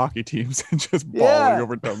following hockey teams and just Yeah. bawling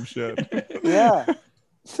over dumb shit. Yeah.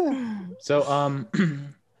 So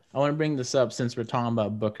I want to bring this up since we're talking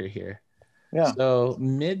about Booker here. Yeah. So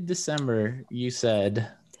mid-December, you said,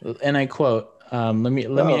 and I quote, let me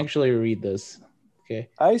actually read this. Okay.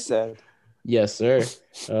 I said. Yes, sir.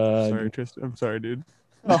 Sorry, Tristan. I'm sorry, dude.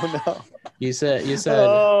 Oh no. You said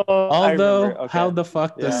Oh, although okay. how the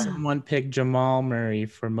fuck does Yeah. someone pick Jamal Murray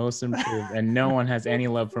for most improved and no one has any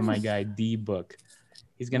love for my guy D Book?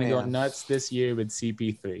 He's gonna go Man. nuts this year with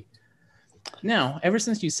CP3. Now, ever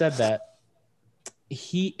since you said that,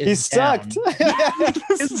 he sucked.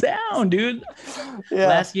 He's down, dude. Yeah.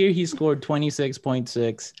 Last year he scored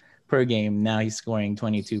 26.6 per game. Now he's scoring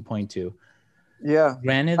 22.2. Yeah.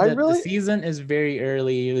 Granted that the season is very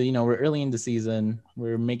early. We're early in the season.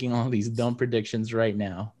 We're making all these dumb predictions right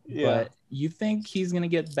now. Yeah. But you think he's going to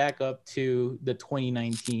get back up to the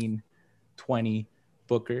 2019-20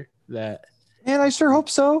 Booker that... Man, I sure hope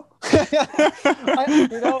so.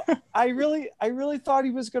 I really thought he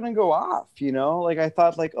was going to go off, Like I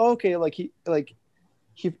thought okay, he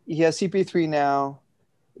has CP3 now.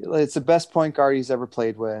 It's the best point guard he's ever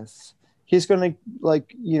played with. He's going to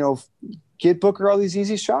get Booker all these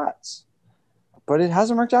easy shots, but it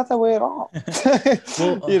hasn't worked out that way at all.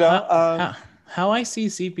 Well, how I see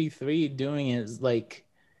CP3 doing is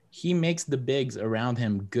he makes the bigs around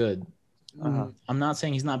him good. I'm not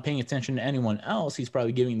saying he's not paying attention to anyone else. He's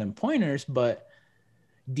probably giving them pointers, but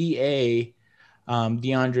DeAndre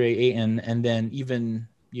Ayton, and then even,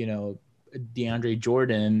 DeAndre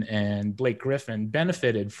Jordan and Blake Griffin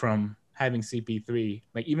benefited from having CP3,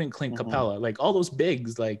 even Clint Capella, all those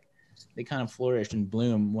bigs, they kind of flourished and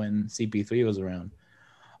bloomed when CP3 was around.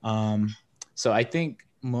 So I think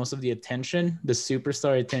most of the attention, the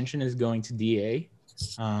superstar attention, is going to DA.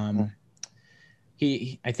 I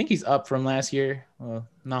think he's up from last year. Well,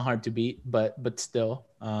 not hard to beat, but still,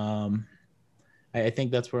 I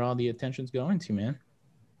think that's where all the attention's going to, man.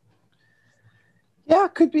 Yeah,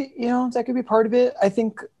 it could be. That could be part of it. I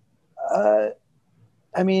think.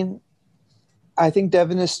 I think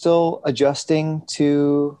Devin is still adjusting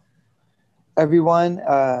to everyone,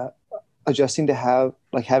 adjusting to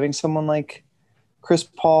having someone like Chris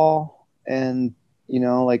Paul and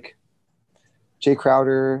Jay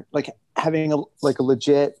Crowder, having a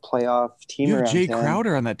legit playoff team. You have around Jay him.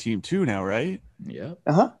 Crowder on that team too now, right? Yeah.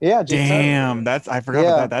 Yeah. Jay Damn, Crowder. I forgot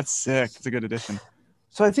about that. That's sick. It's a good addition.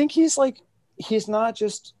 So I think he's not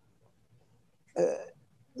just.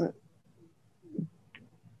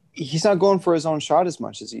 He's not going for his own shot as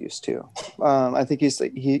much as he used to. I think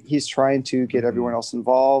he's trying to get everyone else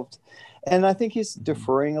involved, and I think he's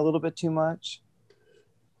deferring a little bit too much.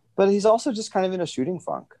 But he's also just kind of in a shooting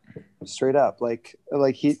funk, straight up.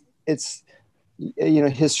 His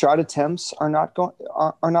shot attempts are not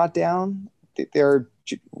down. They're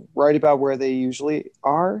right about where they usually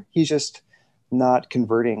are. He's just not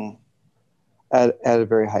converting at a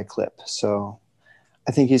very high clip. So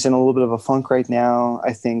I think he's in a little bit of a funk right now.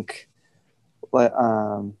 I think,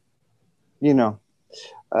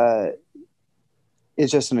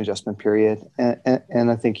 it's just an adjustment period,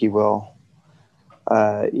 and I think he will,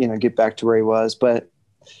 get back to where he was. But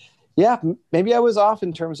yeah, maybe I was off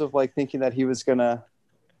in terms of thinking that he was gonna,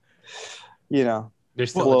 there's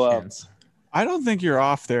still blow a up. chance. I don't think you're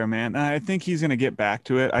off there, man. I think he's going to get back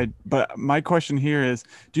to it. But my question here is,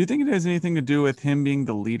 do you think it has anything to do with him being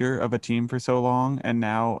the leader of a team for so long and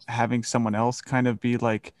now having someone else kind of be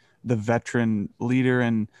like the veteran leader?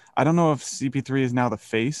 And I don't know if CP3 is now the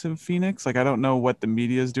face of Phoenix. Like, I don't know what the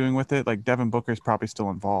media is doing with it. Like, Devin Booker is probably still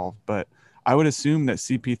involved, but I would assume that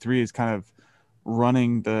CP3 is kind of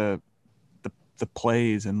running the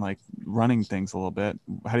plays and like running things a little bit.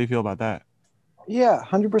 How do you feel about that? Yeah,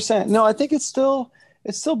 100%. No, I think it's still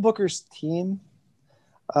Booker's team,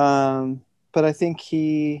 but I think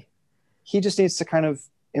he just needs to kind of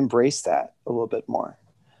embrace that a little bit more.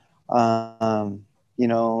 Like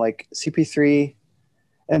CP3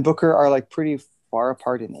 and Booker are like pretty far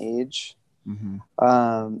apart in age,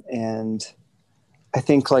 and I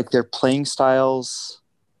think like their playing styles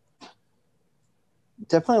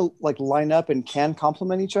definitely like line up and can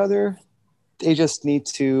complement each other. They just need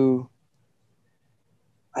to,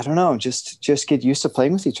 I don't know, just get used to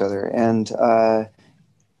playing with each other and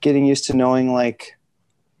getting used to knowing like,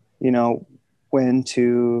 when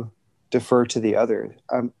to defer to the other.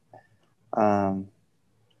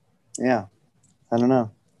 Yeah, I don't know.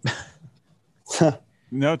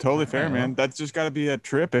 No, totally fair, man. That's just got to be a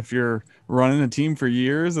trip if you're running a team for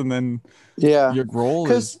years and then your role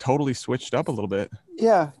is totally switched up a little bit.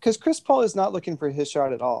 Yeah, because Chris Paul is not looking for his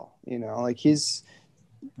shot at all. Like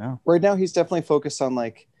right now he's definitely focused on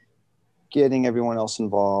like getting everyone else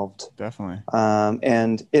involved. Definitely.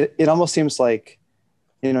 And it almost seems like,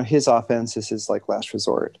 his offense is his like last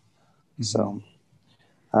resort. So,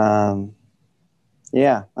 yeah,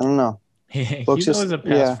 I don't know. He knows a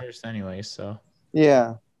pass first anyway, so.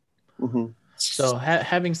 Yeah. So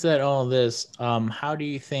having said all this, how do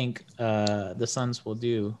you think the Suns will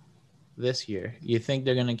do this year? You think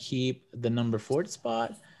they're going to keep the number 4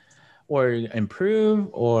 spot or improve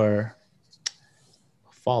or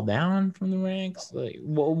fall down from the ranks? Like,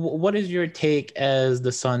 what is your take as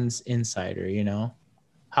the Suns insider,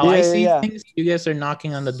 How I see things, you guys are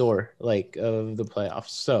knocking on the door like of the playoffs.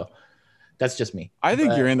 So that's just me. I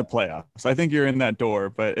think you're in the playoffs. I think you're in that door,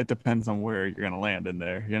 but it depends on where you're going to land in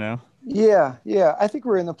there, Yeah. I think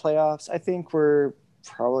we're in the playoffs. I think we're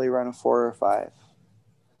probably around a 4 or 5.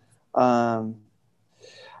 I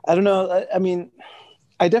don't know. I mean,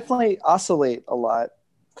 I definitely oscillate a lot.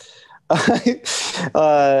 A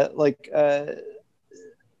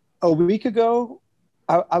week ago,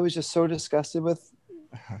 I was just so disgusted with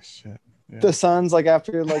the Suns. Like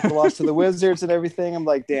after like the loss to the Wizards and everything, I'm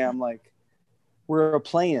like, damn, like we're a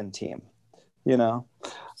play-in team, But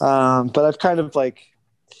I've kind of like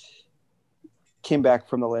came back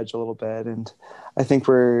from the ledge a little bit, and I think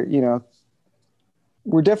we're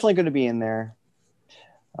definitely going to be in there.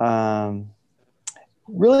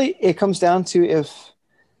 Really, it comes down to if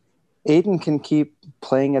Aiden can keep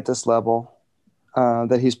playing at this level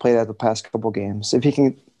that he's played at the past couple games. If he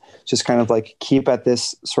can just kind of like keep at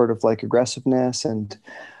this sort of like aggressiveness and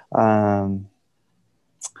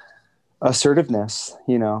assertiveness,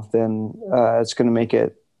 then it's going to make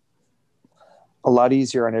it a lot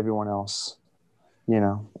easier on everyone else,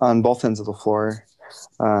 on both ends of the floor.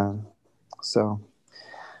 But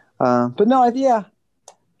no,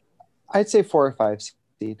 I'd say 4 or 5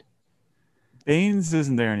 seed. Baines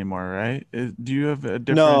isn't there anymore, right? Do you have a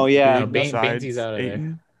different? No, yeah, Baines's out of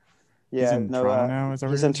Aiden? Yeah, he's in Toronto now. Is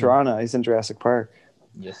that he's in Toronto. He's in Jurassic Park.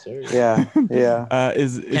 Yes, sir. Yeah.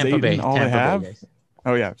 Is Tampa Aiden Bay, all Tampa they have? Bay,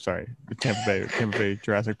 Oh yeah, sorry, Tampa Bay,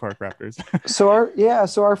 Jurassic Park Raptors. So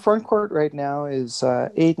our front court right now is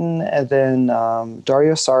Aiden and then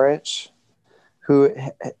Dario Saric, who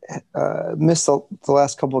missed the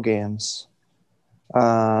last couple games.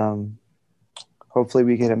 Hopefully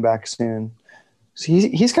we get him back soon. So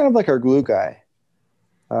he's kind of like our glue guy.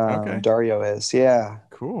 Okay. Dario is, yeah.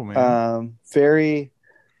 Cool, man. Very,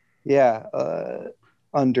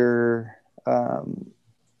 under,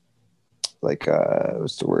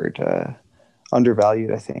 what's the word?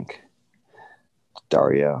 Undervalued, I think.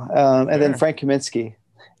 Dario. And then Frank Kaminsky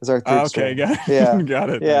is our third string. Got it. Yeah. Got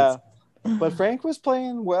it. Yeah. But Frank was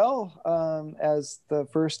playing well as the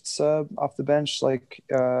first sub off the bench, like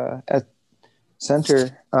at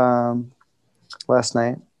center last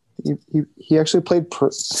night. He actually played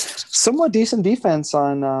somewhat decent defense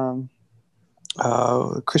on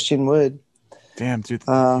Christian Wood. Damn, dude.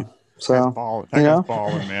 So guy's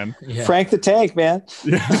balling, man. Yeah. Frank the Tank, man.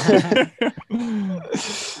 Yeah.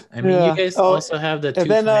 I mean, you guys also have the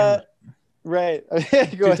two-time, right?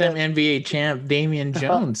 two-time NBA champ Damian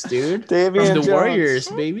Jones, dude. Damian from the Jones. Warriors,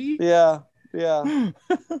 baby. Yeah.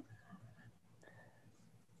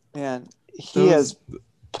 Man, he has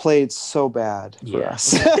played so bad for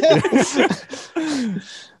us.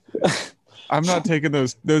 I'm not taking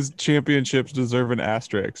those championships deserve an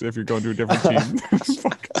asterisk if you're going to a different team.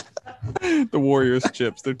 The Warriors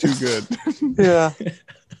chips, they're too good. Yeah.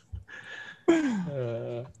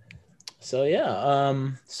 So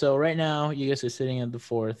right now you guys are sitting at the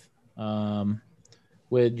fourth,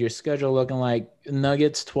 with your schedule looking like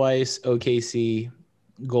Nuggets twice, OKC,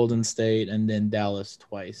 Golden State, and then Dallas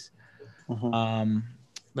twice. Mm-hmm.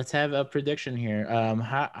 Let's have a prediction here.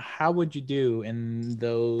 How would you do in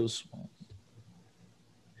those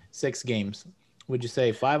 6 games? Would you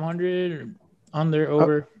say 500, under,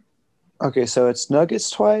 over? Okay, so it's Nuggets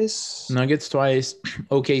twice,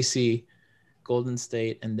 OKC, Golden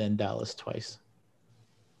State, and then Dallas twice.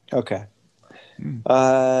 Okay.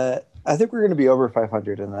 I think we're going to be over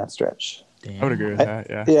 500 in that stretch. Damn. I would agree with that.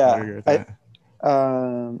 Yeah. Yeah. I would agree with that.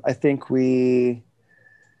 I think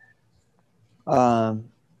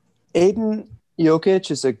Aiden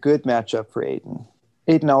Jokic is a good matchup for Aiden.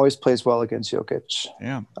 Aiden always plays well against Jokic.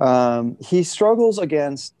 Yeah. He struggles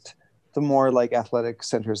against the more like athletic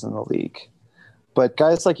centers in the league, but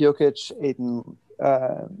guys like Jokic, Aiden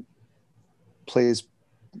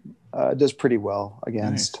does pretty well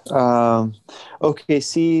against. Nice.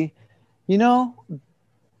 OKC,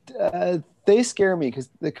 they scare me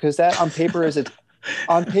because that on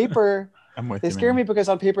paper I'm with they you, scare man. me because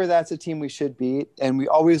on paper that's a team we should beat, and we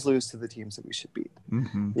always lose to the teams that we should beat.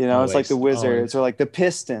 Mm-hmm. It's like the Wizards or like the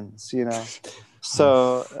Pistons.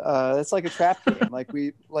 So it's like a trap game.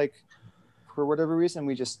 Like for whatever reason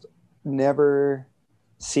we just never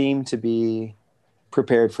seem to be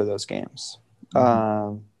prepared for those games.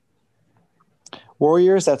 Mm-hmm.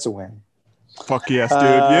 Warriors, that's a win. Fuck yes, dude.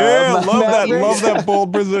 Yeah, love that. Mavericks. Love that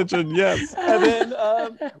bold position. Yes. And then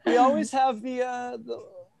we always have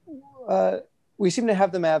we seem to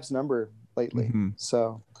have the Mavs number lately. Mm-hmm.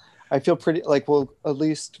 So I feel pretty like we'll at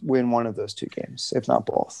least win one of those 2 games, if not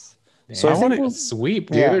both. Damn. So I think we'll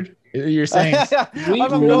sweep, dude. Yeah. You're saying sweep.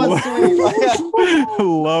 I'm going sweep.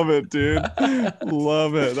 Love it, dude.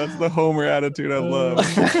 Love it. That's the Homer attitude I love.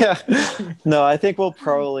 No, I think we'll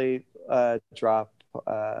probably drop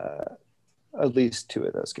at least 2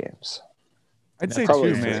 of those games. I'd say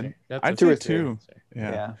probably 2, fair. man. That's I'd two say or three. 2.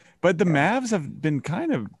 Yeah. Yeah. But the Mavs have been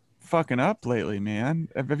kind of fucking up lately, man.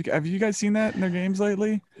 Have you guys seen that in their games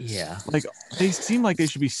lately? Yeah. Like they seem like they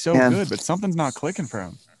should be so good, but something's not clicking for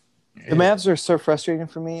them. The Mavs are so frustrating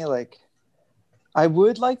for me. Like, I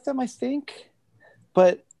would like them, I think,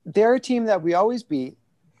 but they're a team that we always beat,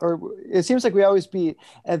 or it seems like we always beat.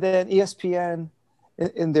 And then ESPN,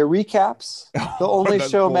 in their recaps, they'll only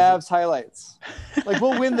show Mavs highlights. Like,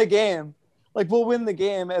 we'll win the game. And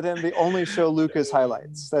then they only show Luka's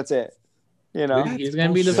highlights. That's it. He's going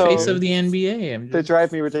to be the So- face of the NBA. They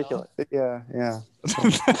drive me ridiculous. Yeah.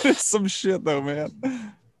 That is some shit, though,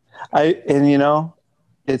 man.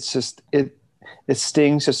 It's just it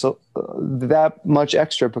stings just that much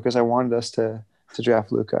extra because I wanted us to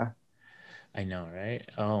draft Luka. I know, right?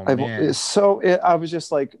 Oh I man. was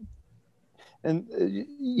just like, and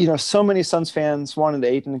so many Suns fans wanted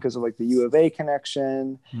Ayton because of like the U of A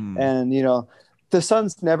connection, and the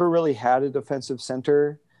Suns never really had a defensive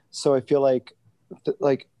center, so I feel like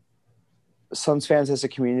Suns fans as a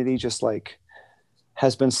community just like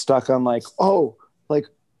has been stuck on like, oh, like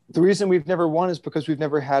the reason we've never won is because we've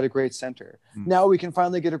never had a great center. Now we can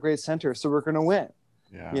finally get a great center, so we're going to win.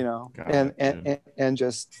 Yeah, and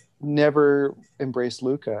just never embrace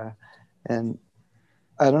Luka, and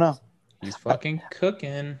I don't know. He's fucking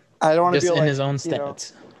cooking. I don't want to just be in like, his own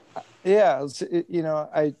stats. I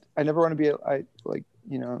never want to be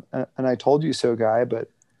and I told you so guy, but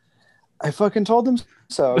I fucking told him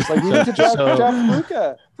so. It's like you need to draft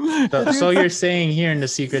Luka. So you're saying here in the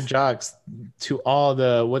Secret Jocks to all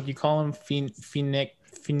the, what do you call them?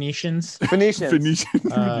 Phoenicians. I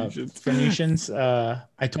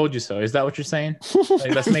told you so. Is that what you're saying?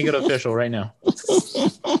 Like, let's make it official right now.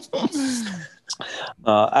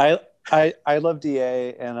 I love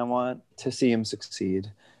DA and I want to see him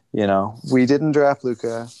succeed. We didn't draft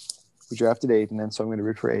Luka. We drafted Aiden, and so I'm going to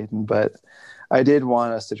root for Aiden. But I did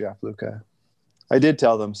want us to draft Luka. I did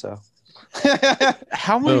tell them so.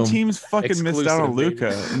 How many Boom. teams fucking missed out on Exclusive,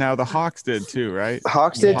 Luka? Now the Hawks did too, right?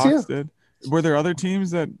 Hawks did too. Did. Were there other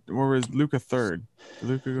teams that, or was Luka third? Did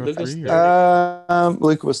Luka go Luka's 3? third.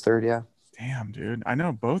 Luka was third, yeah. Damn, dude. I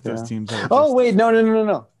know both those teams. Oh wait, no.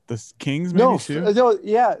 The Kings maybe too? No,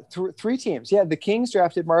 yeah, 3 teams. Yeah, the Kings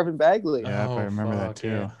drafted Marvin Bagley. Yeah, I remember that too.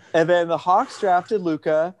 Yeah. And then the Hawks drafted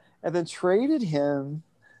Luka and then traded him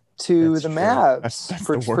to That's the true. Mavs That's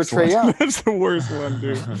for the worst Trae one. Young. That's the worst one,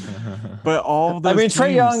 dude. But all those I mean, Trae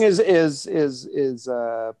teams- Young is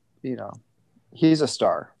he's a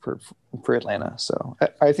star for Atlanta. So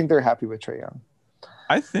I think they're happy with Trae Young.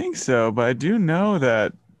 I think so, but I do know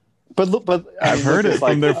that. But I've heard it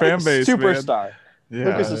from their fan base. Superstar. Man. Yeah.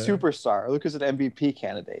 Luka's a superstar. Luka's an MVP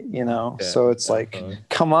candidate. You know, Yeah, so it's definitely. like,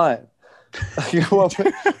 come on, what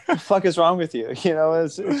the fuck is wrong with you? You know,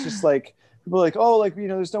 it's just like people are like, oh, like, you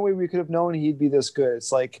know, there's no way we could have known he'd be this good.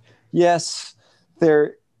 It's like, yes,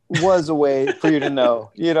 there was a way for you to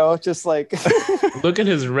know. You know, just like look at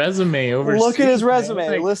his resume over. Look at his resume.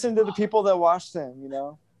 Like, listen to the people that watched him. You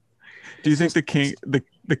know. Do you think the Kings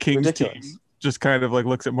ridiculous. team just kind of like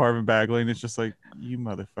looks at Marvin Bagley and it's just like, you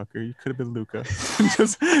motherfucker, you could have been Luka.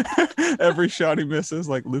 Just every shot he misses,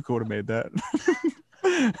 like Luka would have made that.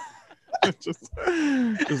 just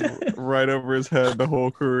right over his head the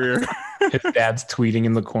whole career. his dad's tweeting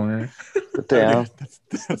in the corner. Damn.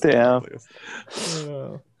 That's Damn.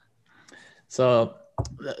 So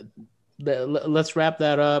let's wrap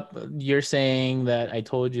that up. You're saying that I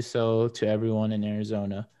told you so to everyone in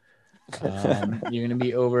Arizona. You're gonna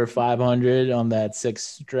be over 500 on that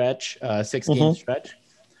 6-game stretch.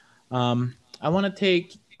 I want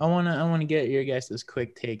to get your guys'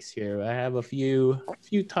 quick takes here. I have a few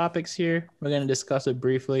topics here. We're gonna discuss it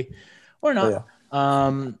briefly, or not.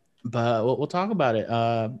 But we'll talk about it.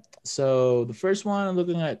 So the first one, I'm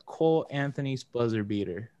looking at Cole Anthony's buzzer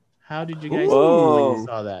beater. How did you guys think when you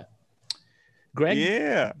saw that? Greg?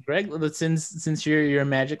 Yeah. Greg, since you're a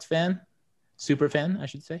Magic fan, super fan, I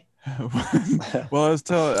should say. Well,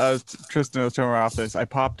 Tristan, I was telling her off this. I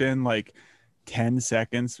popped in like 10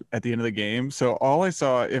 seconds at the end of the game. So all I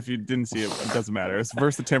saw, if you didn't see it, it doesn't matter. It's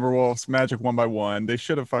versus the Timberwolves, Magic 1-1. They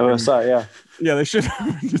should have fucking. Oh, I saw it, yeah. Yeah, they should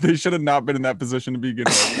have not been in that position to begin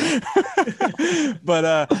with.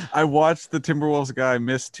 But I watched the Timberwolves guy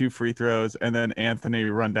miss 2 free throws and then Anthony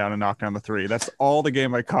run down and knock down the 3. That's all the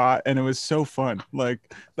game I caught, and it was so fun.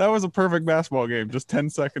 Like, that was a perfect basketball game. Just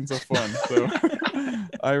 10 seconds of fun. So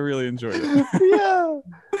I really enjoyed it. Yeah,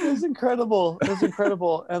 it was incredible.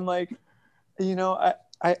 And like, you know,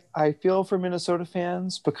 I feel for Minnesota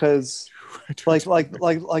fans because like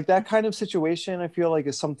that kind of situation, I feel like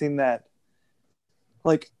is something that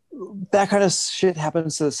like that kind of shit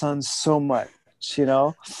happens to the Suns so much, you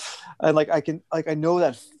know. And like I know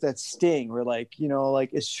that sting where like, you know,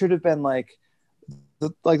 like it should have been like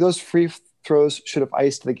those free throws should have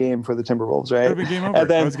iced the game for the Timberwolves, right? Game over. And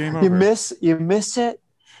then game over. you miss it.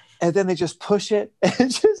 And then they just push it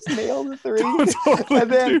and just nail the 3. Totally,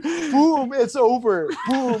 and then dude. boom, it's over.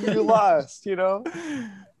 Boom, you lost, you know?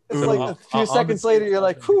 It's So like a few seconds later, you're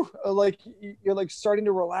like, whew, like you're like starting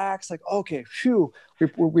to relax, like, okay, phew,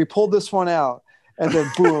 we pulled this one out. And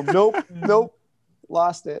then boom, nope,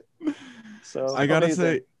 lost it. So I gotta amazing.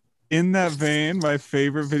 say, in that vein, my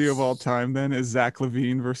favorite video of all time then is Zach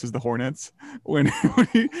LaVine versus the Hornets when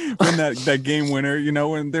that game winner, you know,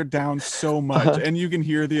 when they're down so much and you can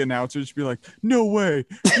hear the announcers be like, "No way,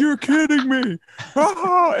 you're kidding me!"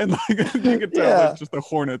 And like you can tell it's just the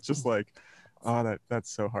Hornets, just like, oh,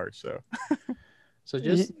 that's so harsh. So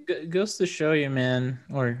just goes to show you, man,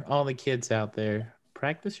 or all the kids out there,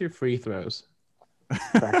 practice your free throws.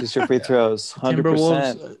 Practice your free throws, 100%.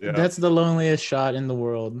 Timberwolves, that's the loneliest shot in the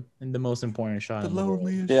world and the most important shot in the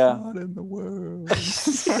world. Shot in the world.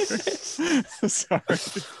 Sorry.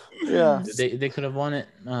 Yeah. They could have won it.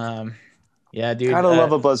 Yeah, dude. Gotta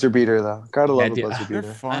love a buzzer beater, though. Gotta love a buzzer They're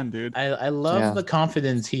beater. fun, dude. I love the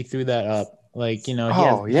confidence he threw that up. Like, you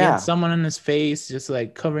know, he had someone in his face, just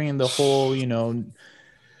like covering the whole, you know,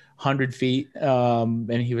 100 feet. And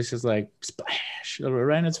he was just like, splash,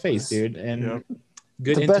 right in his face, dude. And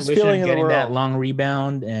good intuition, getting that long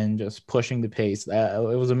rebound and just pushing the pace.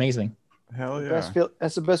 It was amazing. Hell yeah.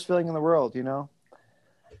 That's the best feeling in the world, you know?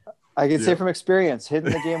 I can say from experience,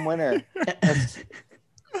 hitting the game winner.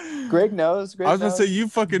 Greg knows. I was gonna say, you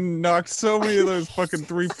fucking knocked so many of those fucking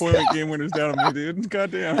 3-point game winners down on me, dude.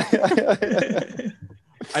 Goddamn.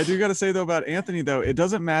 I do gotta say though about Anthony though, it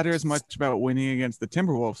doesn't matter as much about winning against the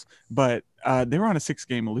Timberwolves, but they were on a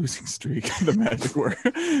 6-game losing streak. The Magic were.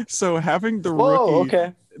 So having the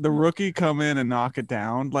rookie come in and knock it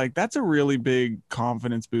down, like that's a really big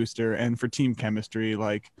confidence booster, and for team chemistry,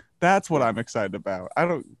 like that's what I'm excited about. I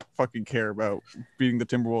don't fucking care about beating the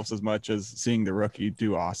Timberwolves as much as seeing the rookie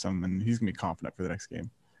do awesome, and he's gonna be confident for the next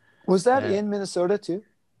game. Was that in Minnesota too?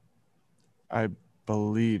 I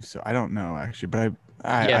believe so. I don't know actually, but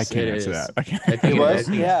I can't answer that. I think it was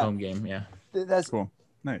home game. Yeah, that's cool.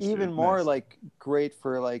 Nice. Even more like great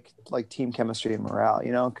for like team chemistry and morale.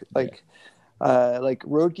 You know, like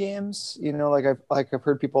road games. You know, I've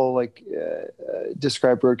heard people like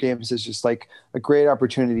describe road games as just like a great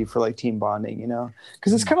opportunity for like team bonding. You know,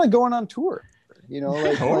 because it's kind of like going on tour. You know,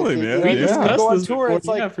 like Totally, like, man. you know, We when you discussed go on this tour, before, it's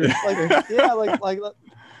like yeah, for sure. yeah, like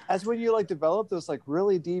that's when you like develop those like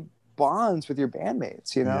really deep bonds with your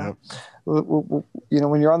bandmates. You know, Yep. you know,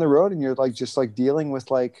 when you're on the road and you're like just like dealing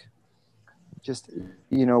with like just,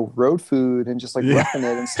 you know, road food and just like Yeah. roughing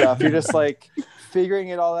it and stuff. You're just like figuring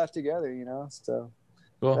it all out together, you know. So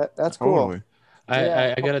Cool. that's cool. Totally.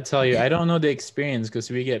 Yeah. I gotta tell you, I don't know the experience because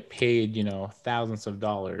we get paid, you know, thousands of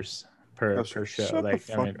dollars per Oh, sure. show. Shut the Like, I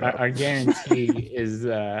fuck mean, up. our guarantee is,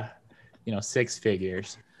 you know, six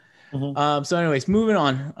figures. Mhm. So, anyways, moving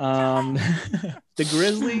on. The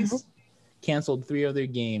Grizzlies canceled 3 of their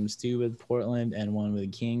games, 2 with Portland and 1 with the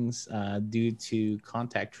Kings, due to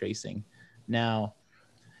contact tracing. Now,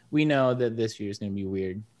 we know that this year is going to be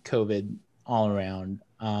weird. COVID all around.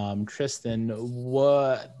 Tristan,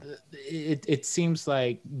 it seems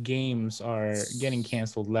like games are getting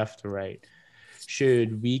canceled left to right.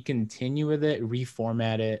 Should we continue with it,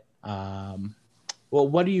 reformat it? Well,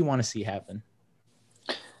 what do you want to see happen?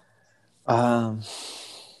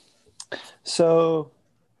 So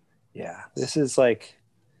yeah, this is like,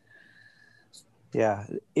 yeah,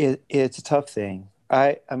 it's a tough thing.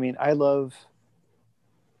 I mean, I love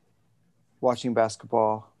watching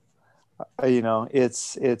basketball. You know,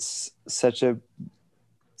 it's such a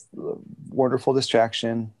wonderful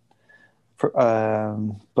distraction.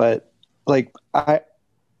 But like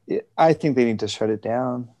I think they need to shut it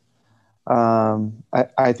down.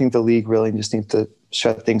 I think the league really just needs to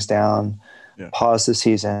shut things down, pause the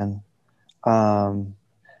season.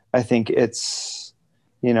 I think it's,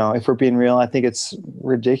 you know, if we're being real, I think it's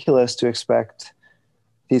ridiculous to expect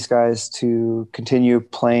these guys to continue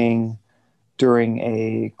playing during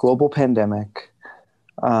a global pandemic,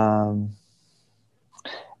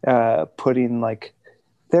 putting like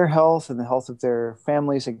their health and the health of their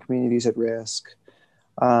families and communities at risk.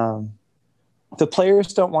 The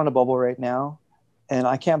players don't want a bubble right now, and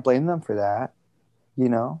I can't blame them for that, you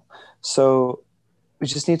know? So we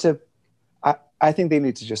just need to, I think they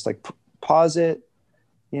need to just like pause it,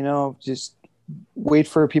 you know, just wait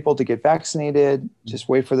for people to get vaccinated, just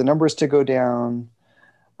wait for the numbers to go down.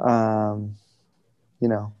 You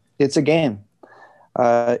know, it's a game.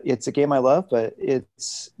 It's a game I love, but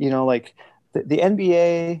it's, you know, like the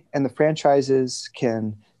NBA and the franchises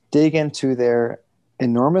can dig into their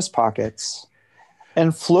enormous pockets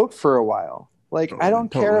and float for a while. Like, I don't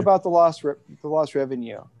care about the lost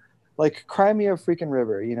revenue. Like, cry me a freaking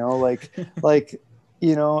river, you know, like,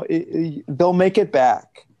 you know, they'll make it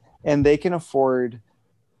back, and they can afford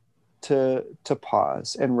to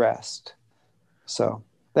pause and rest. So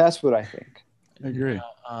that's what I think. I agree.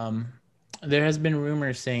 There has been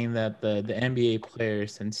rumors saying that the NBA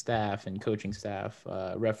players and staff and coaching staff,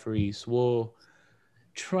 referees will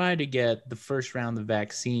try to get the first round of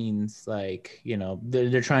vaccines. Like, you know,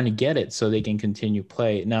 they're trying to get it so they can continue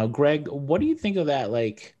play. Now, Greg, what do you think of that?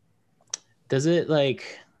 Like, does it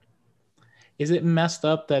like, is it messed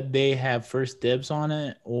up that they have first dibs on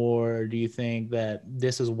it? Or do you think that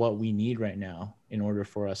this is what we need right now in order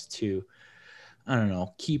for us to, I don't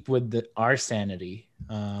know, keep with our sanity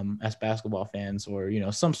as basketball fans, or, you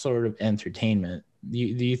know, some sort of entertainment? Do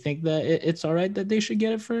you think that it's all right that they should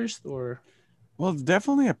get it first, or? Well, it's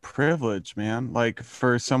definitely a privilege, man. Like,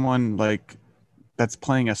 for someone like that's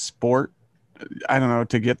playing a sport, I don't know,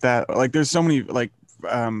 to get that. Like, there's so many like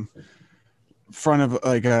front of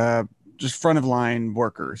like just front of line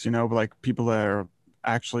workers, you know, like people that are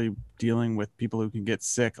actually dealing with people who can get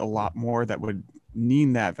sick a lot more that would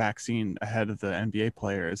need that vaccine ahead of the NBA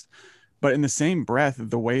players. But in the same breath,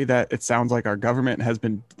 the way that it sounds like our government has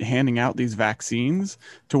been handing out these vaccines,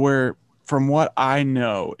 to where, from what I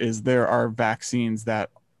know, is there are vaccines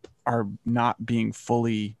that are not being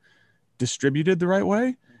fully distributed the right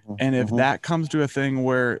way. And if that comes to a thing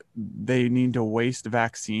where they need to waste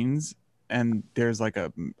vaccines, and there's like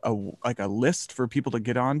a list for people to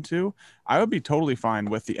get onto, I would be totally fine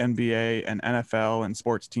with the NBA and NFL and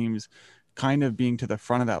sports teams kind of being to the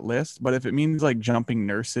front of that list. But if it means like jumping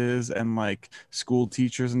nurses and like school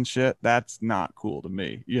teachers and shit, that's not cool to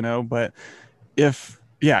me, you know? But if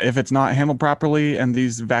it's not handled properly and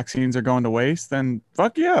these vaccines are going to waste, then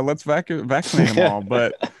fuck yeah, let's vaccinate them all.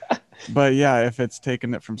 But yeah, if it's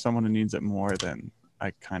taking it from someone who needs it more, then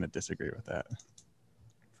I kind of disagree with that.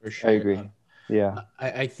 For sure. I agree. Yeah.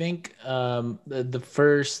 I think the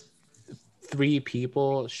first 3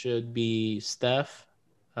 people should be Steph,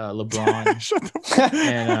 LeBron,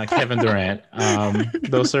 and Kevin Durant.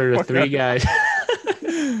 Those are the 3 guys.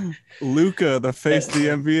 Luca, the face of the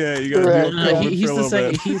NBA. You got he's the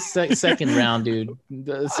second. He's second round, dude.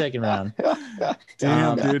 The second round.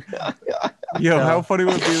 Damn, dude. Yo, how funny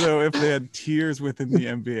would it be though if they had tiers within the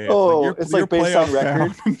NBA? It's like based on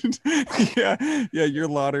record. yeah, your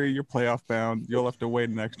lottery, your playoff bound. You'll have to wait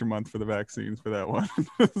an extra month for the vaccines for that one.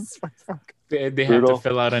 They have to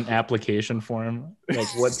fill out an application form, like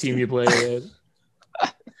what team you play with.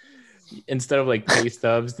 Instead of like pay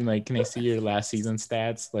stubs, like, can I see your last season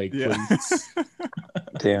stats? Like, please.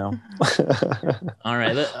 Damn. All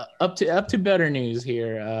right, up to better news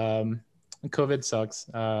here. COVID sucks.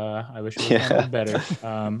 I wish it was better.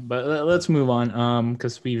 But let's move on.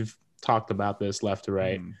 Because we've talked about this left to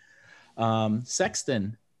right.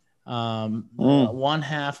 Sexton, one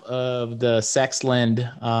half of the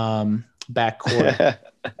Sexland backcourt,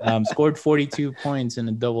 scored 42 points in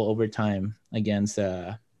a double overtime against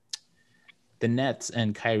the Nets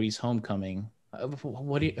and Kyrie's homecoming.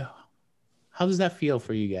 How does that feel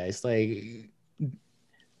for you guys? Like,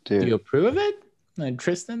 do you approve of it? Like,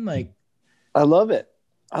 Tristan, like, I love it.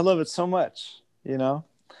 I love it so much, you know?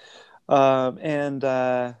 I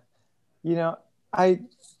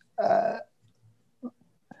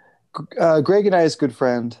Greg and I's good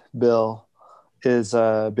friend, Bill, is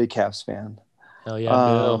a big Cavs fan. Hell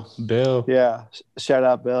yeah, Bill. Yeah. Shout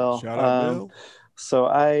out, Bill. Bill. So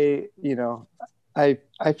I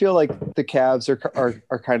feel like the Cavs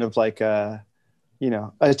are kind of like a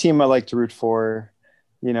team I like to root for,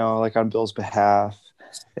 like on Bill's behalf.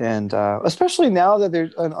 And especially now that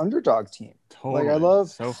they're an underdog team. Totally. Like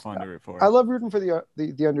so fun to root for. I love rooting for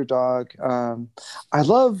the underdog. I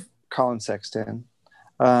love Colin Sexton.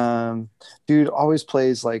 Dude always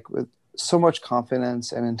plays like with so much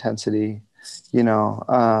confidence and intensity.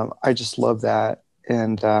 I just love that.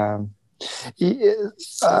 And the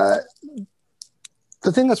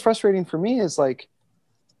thing that's frustrating for me is like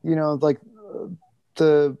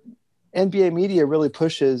the NBA media really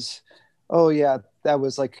pushes, oh yeah, that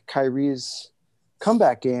was like Kyrie's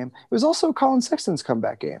comeback game. It was also Colin Sexton's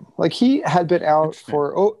comeback game. Like he had been out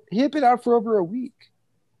for over a week.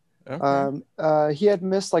 Okay. He had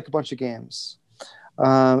missed like a bunch of games.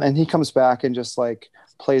 And he comes back and just like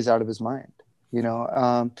plays out of his mind,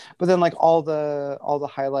 but then like all the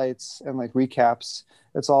highlights and like recaps,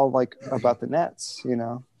 it's all like about the Nets,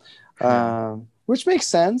 which makes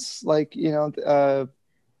sense. Like,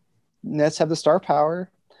 Nets have the star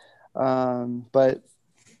power. But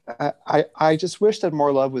I just wish that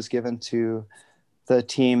more love was given to the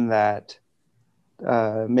team that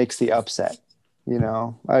makes the upset.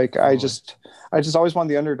 I just always want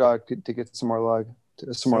the underdog to get some more love.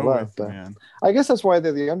 But man. I guess that's why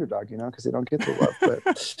they're the underdog, because they don't get the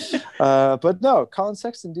love. But no, Colin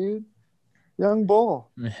Sexton, dude, young bull,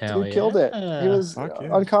 dude killed it. He was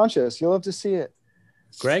unconscious. You'll love to see it.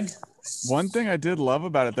 Greg? One thing I did love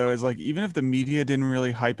about it though is like, even if the media didn't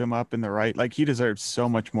really hype him up in the right, like he deserves so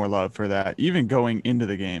much more love for that, even going into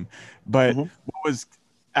the game. But what was,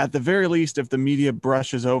 at the very least, if the media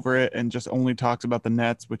brushes over it and just only talks about the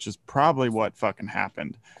Nets, which is probably what fucking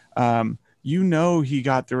happened, he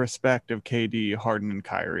got the respect of KD, Harden, and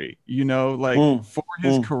Kyrie. For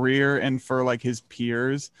his career and for like his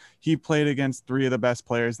peers, he played against three of the best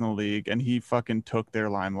players in the league, and he fucking took their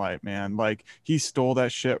limelight, man. Like he stole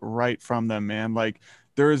that shit right from them, man. Like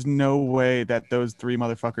there is no way that those three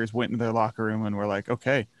motherfuckers went into their locker room and were like,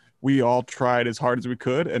 okay, we all tried as hard as we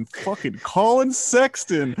could, and fucking Colin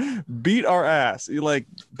Sexton beat our ass. Like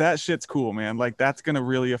that shit's cool, man. Like that's gonna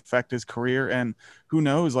really affect his career, and who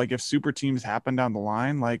knows? Like if super teams happen down the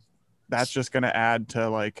line, like that's just gonna add to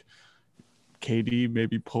like KD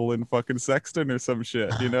maybe pulling fucking Sexton or some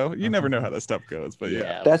shit. You never know how that stuff goes. But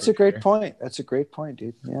yeah. That's a great point. That's a great point,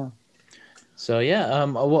 dude. Yeah. So yeah,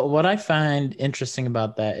 what I find interesting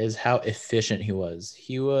about that is how efficient he was.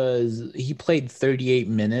 He played 38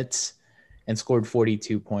 minutes and scored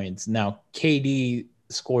 42 points. Now KD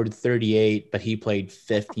scored 38, but he played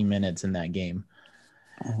 50 minutes in that game.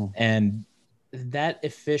 And that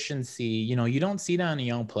efficiency, you don't see that on a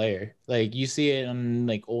young player. Like you see it on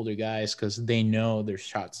like older guys because they know their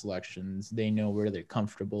shot selections, they know where they're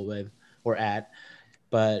comfortable with or at.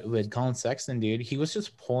 But with Colin Sexton, dude, he was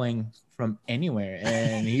just pulling from anywhere,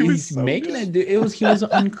 and he's so making good. He was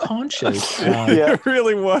unconscious. It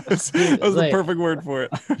really was. That was the perfect word for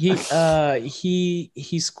it.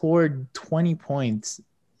 He scored 20 points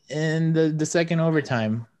in the second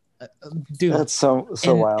overtime. Dude, that's so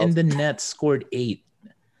wild. And the Nets scored 8.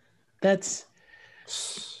 That's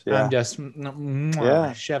I'm just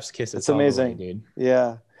chef's kiss. It's amazing, dude.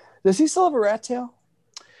 Yeah. Does he still have a rat tail?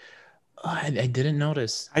 I didn't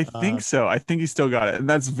notice. I think so. I think he still got it, and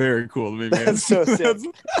that's very cool to me, man. That's so sick.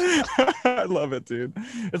 I love it, dude.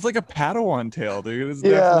 It's like a Padawan tail, dude. It's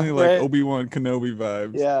definitely like Obi-Wan Kenobi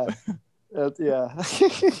vibes. Yeah.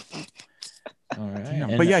 All right.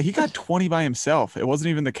 Damn. But yeah, he got 20 by himself. It wasn't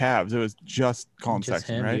even the Cavs. It was just Colin just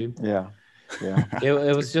Sexton, him, right? dude. Yeah.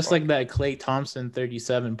 It was just like that Klay Thompson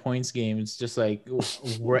 37 points game. It's just like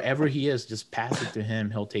wherever he is, just pass it to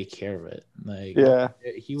him. He'll take care of it. Like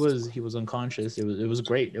he was unconscious. It was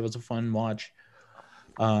great. It was a fun watch.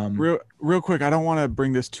 Real quick, I don't want to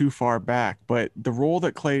bring this too far back, but the role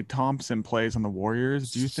that Klay Thompson plays on the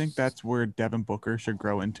Warriors, do you think that's where Devin Booker should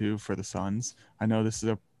grow into for the Suns? I know this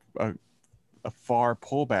is a far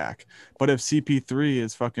pullback, but if CP3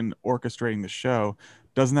 is fucking orchestrating the show,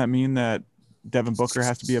 doesn't that mean that Devin Booker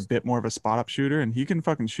has to be a bit more of a spot up shooter, and he can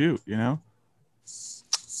fucking shoot, you know?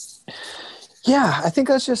 Yeah, I think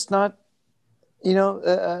that's just not,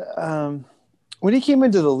 when he came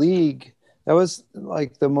into the league, that was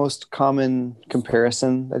like the most common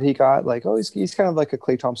comparison that he got. Like, oh, he's kind of like a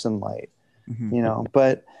Klay Thompson light,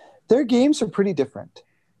 but their games are pretty different.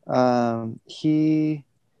 Booker's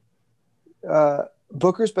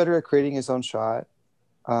better at creating his own shot.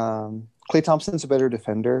 Klay Thompson's a better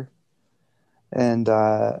defender. And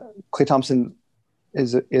Klay Thompson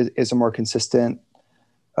is a more consistent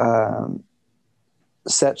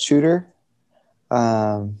set shooter.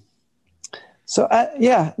 I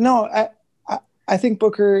think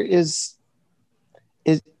Booker is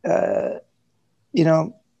he's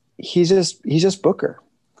just Booker.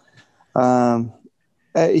 I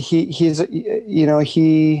think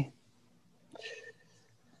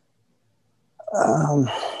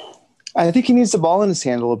he needs the ball in his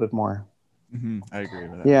hand a little bit more. I agree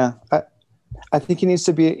with that. Yeah, I think he needs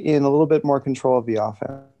to be in a little bit more control of the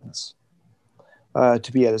offense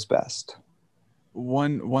to be at his best.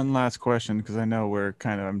 One last question, because I know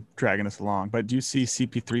I'm dragging us along, but do you see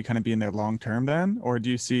CP3 kind of being there long term then, or do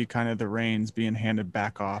you see kind of the reins being handed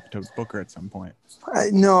back off to Booker at some point?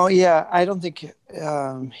 No, yeah, I don't think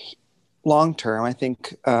long term. I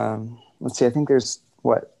think let's see, I think there's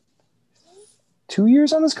 2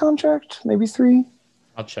 years on his contract, maybe 3.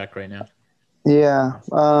 I'll check right now. Yeah,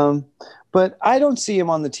 but I don't see him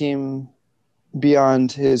on the team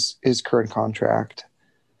beyond his current contract.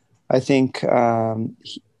 I think, I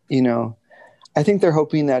think they're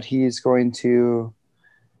hoping that he's going to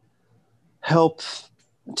help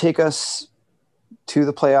take us to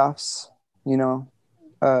the playoffs,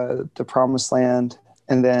 the promised land.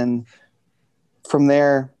 And then from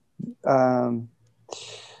there, we'll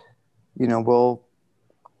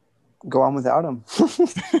go on without him.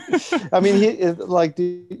 I mean,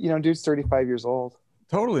 dude's 35 years old.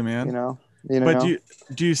 Totally, man. But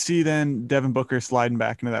do you see then Devin Booker sliding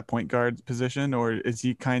back into that point guard position, or is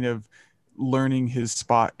he kind of learning his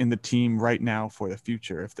spot in the team right now for the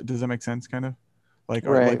future? Does that make sense? Kind of would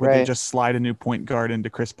they just slide a new point guard into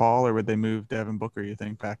Chris Paul, or would they move Devin Booker, you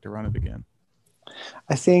think, back to run it again?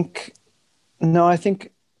 I think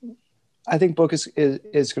Book is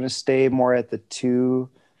going to stay more at the 2,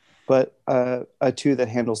 but a 2 that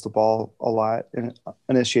handles the ball a lot and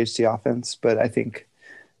initiates the offense. But I think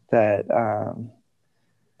that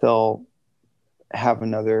they'll have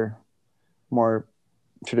another more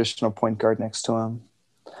traditional point guard next to him.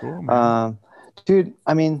 Cool, man. Dude,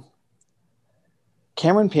 I mean,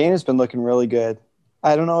 Cameron Payne has been looking really good.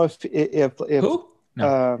 I don't know if who? No.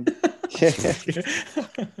 I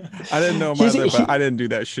didn't know him either, but I didn't do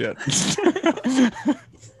that shit.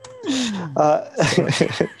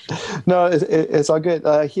 No, it's all good.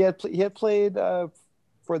 He had played for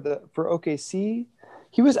OKC.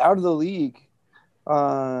 He was out of the league.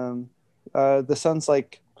 The Suns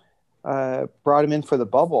brought him in for the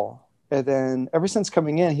bubble, and then ever since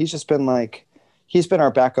coming in, he's just been he's been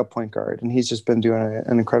our backup point guard, and he's just been doing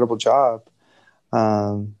an incredible job.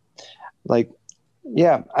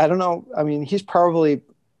 Yeah, I don't know. I mean, he's probably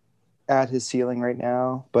at his ceiling right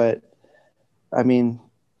now, but I mean,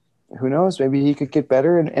 who knows? Maybe he could get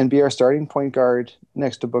better and be our starting point guard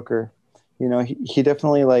next to Booker. He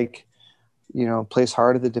definitely plays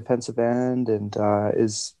hard at the defensive end and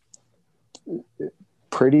is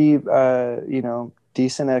pretty,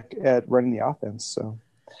 decent at running the offense. So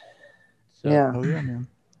yeah. Oh yeah, man.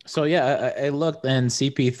 So yeah, I looked, and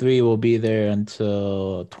CP3 will be there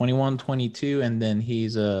until 21-22, and then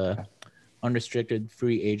he's a unrestricted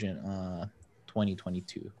free agent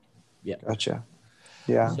 2022. Yeah. Gotcha.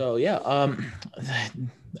 Yeah. So yeah,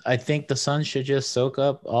 I think the Suns should just soak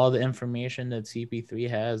up all the information that CP3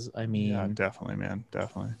 has. I mean, yeah, definitely, man,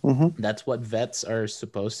 definitely. Mm-hmm. That's what vets are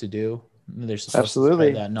supposed to do. They're supposed Absolutely.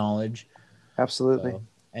 to spread that knowledge. Absolutely. So,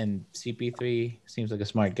 and CP3 seems like a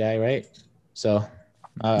smart guy, right? So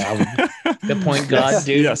the point guard,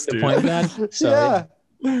 dude. Yes, the dude. Point guard. So,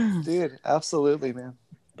 yeah. Dude, absolutely, man.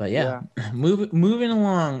 But yeah. Moving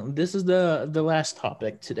along. This is the last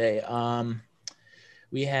topic today.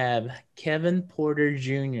 we have Kevin Porter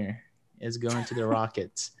Jr. is going to the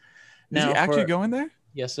Rockets. Is he actually going there?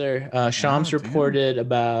 Yes, sir. Shams reported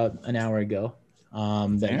about an hour ago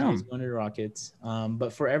that he's going to the Rockets.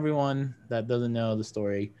 But for everyone that doesn't know the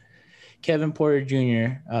story, Kevin Porter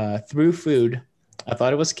Jr. Threw food. I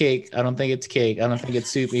thought it was cake. I don't think it's cake. I don't think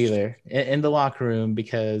it's soup either. In the locker room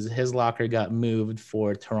because his locker got moved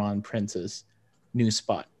for Tehran Prince's new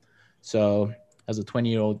spot. So as a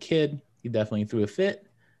 20-year-old kid, he definitely threw a fit,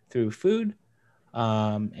 threw food.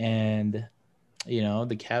 And, you know,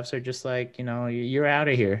 the Cavs are just like, you know, you're out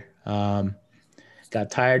of here.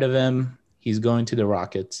 Got tired of him. He's going to the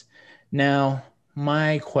Rockets. Now,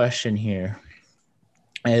 my question here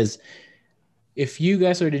is, if you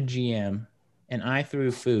guys are the GM and I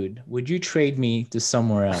threw food, would you trade me to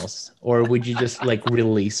somewhere else? Or would you just like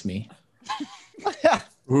release me?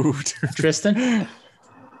 Ooh, Tristan?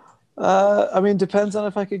 I mean, depends on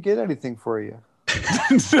if I could get anything for you.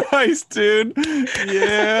 Nice, dude.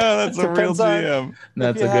 Yeah, that's a real GM.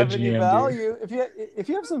 That's a good GM. Value, if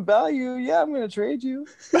you have some value, yeah, I'm going to trade you.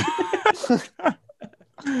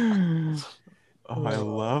 Oh, I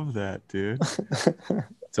love that, dude.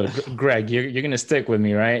 So, Greg, you're going to stick with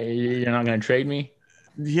me, right? You're not going to trade me?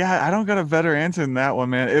 Yeah, I don't got a better answer than that one,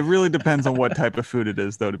 man. It really depends on what type of food it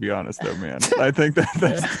is, though, to be honest, though, man. I think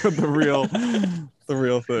that's the real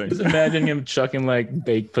thing. Just imagine him chucking like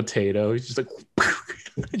baked potato. He's just like,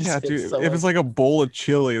 yeah, dude. If it's like a bowl of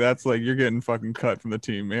chili, that's like you're getting fucking cut from the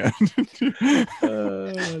team, man.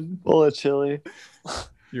 Bowl of chili.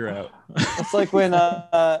 You're out. It's like when,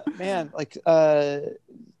 man, like to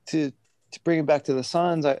bring it back to the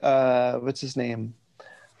Suns. What's his name?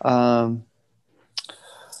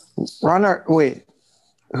 Wait,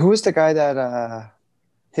 who was the guy that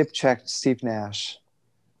hip checked Steve Nash?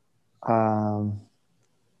 Oh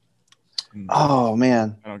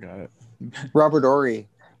man, I don't got it. Robert Horry.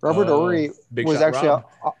 Robert Horry was actually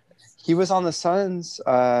he was on the Suns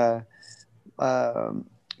back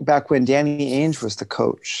when Danny Ainge was the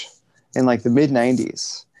coach in like the mid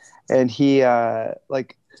 '90s, and he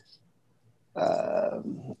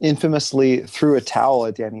infamously threw a towel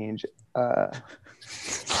at Danny Ainge.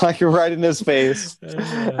 Like right in his face,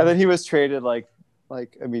 and then he was traded like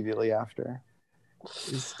immediately after.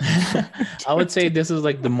 I would say this is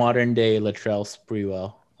like the modern day Latrell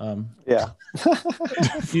Sprewell. Yeah.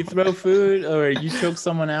 You throw food or you choke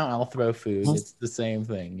someone out, I'll throw food. It's the same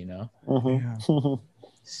thing, you know. Mm-hmm.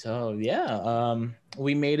 So yeah,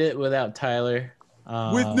 we made it without Tyler.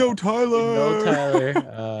 With no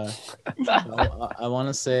Tyler. I want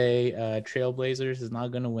to say Trailblazers is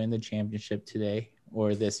not going to win the championship today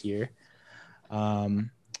or this year.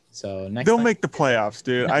 So next they'll make the playoffs,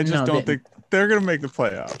 dude. I just don't think they're going to make the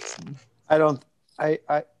playoffs.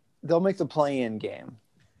 They'll make the play-in game.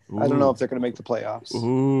 Ooh. I don't know if they're going to make the playoffs.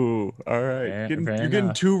 Ooh, all right. You're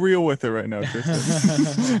getting too real with it right now,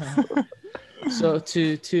 Tristan. So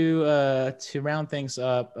to round things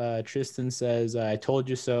up, Tristan says, "I told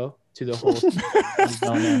you so" to the whole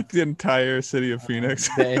the entire city of Phoenix.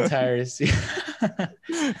 The entire city.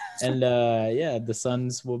 And yeah, the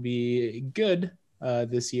Suns will be good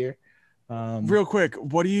this year. Real quick,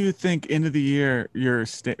 what do you think end of the year your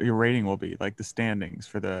rating will be? Like the standings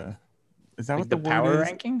for the is that like what the power is?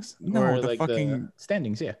 Rankings? No, or the like fucking the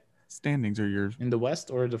standings. Yeah, standings are your in the West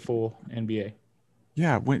or the full NBA.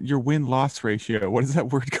 Yeah, your win-loss ratio. What is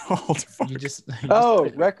that word called? You just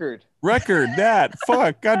record. Record. That.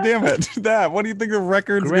 Fuck. God damn it. That. What do you think the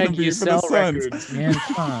record's going to be for the Suns? Records, man.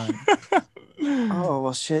 Come on. Oh,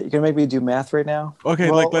 well, shit. You're going to make me do math right now? Okay,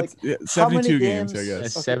 well, let's 72 games, I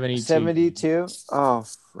guess. 72. 72? Oh,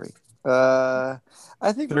 freak. I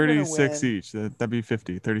think 36 each. That'd be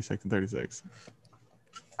 50. 36 and 36.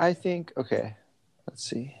 I think, okay. Let's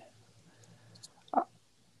see.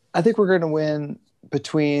 I think we're going to win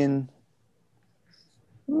between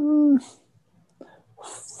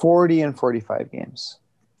 40 and 45 games.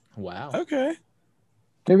 Wow. Okay.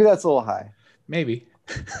 Maybe that's a little high. Maybe.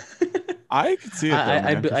 I could see it.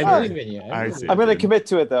 I believe in you. I'm going to commit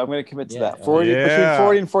to it, though. I'm going to commit to that. 40 between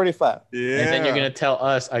 40 and 45. Yeah. And then you're going to tell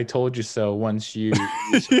us, "I told you so," once you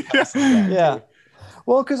yeah.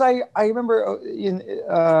 Well, because I remember in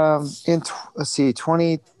let's see,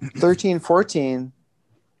 2013-14,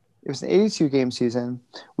 it was an 82 game season.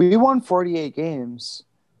 We won 48 games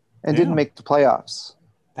and didn't make the playoffs.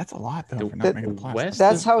 That's a lot, though, for not making the playoffs.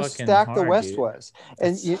 That's how stacked the West was.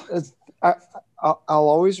 And I'll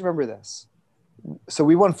always remember this. So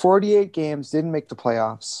we won 48 games, didn't make the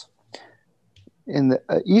playoffs. In the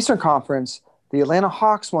Eastern Conference, the Atlanta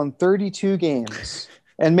Hawks won 32 games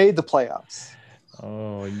and made the playoffs.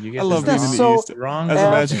 Oh, you get I love the being in the so East. wrong As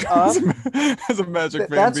a Magic. as a Magic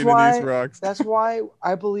fan, That's being in the East why. rocks. That's why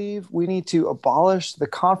I believe we need to abolish the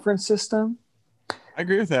conference system. I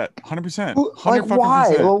agree with that. 100%. Like,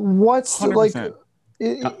 why? Well, what's the, like? 100%.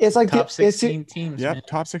 It's like top it's 16 teams. Yep, Man.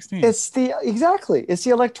 top 16. It's the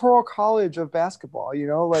electoral college of basketball. You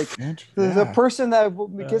know, like the person that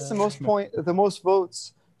gets the most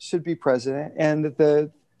votes should be president, and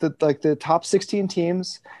the top 16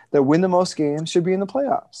 teams that win the most games should be in the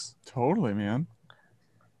playoffs. Totally, man.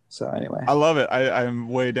 So anyway, I love it. I'm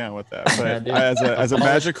way down with that. But Yeah, as a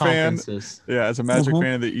Magic fan, as a Magic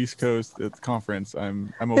fan of the East Coast conference,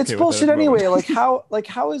 I'm okay. It's with bullshit that anyway. How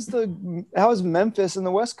is Memphis in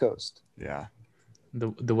the West Coast? Yeah,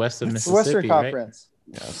 the West of The Mississippi, Western Conference.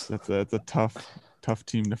 Right? Yes, that's a tough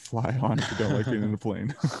team to fly on if you don't like being in a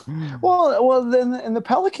plane. well, then and the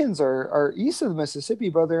Pelicans are east of the Mississippi,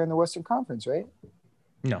 but they're in the Western Conference, right?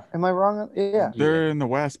 No. Am I wrong? Yeah. They're in the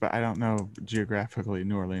West, but I don't know geographically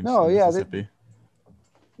New Orleans. No, Mississippi.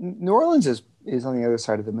 New Orleans is on the other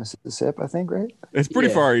side of the Mississippi, I think, right? It's pretty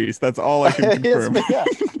far east. That's all I can confirm.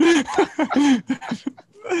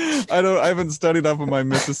 I haven't studied up on my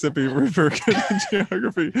Mississippi River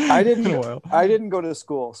geography. I didn't go to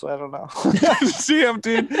school, so I don't know. Damn,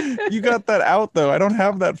 dude, you got that out though. I don't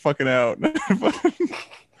have that fucking out.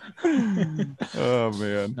 Oh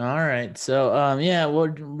man. All right. So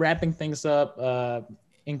we're wrapping things up.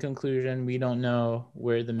 In conclusion, we don't know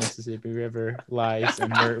where the Mississippi River lies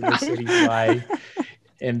and where cities lie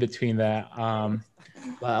in between that.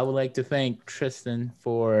 But I would like to thank Tristan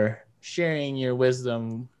for sharing your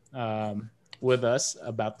wisdom with us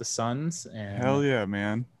about the Suns and hell yeah,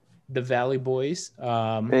 man. The Valley Boys.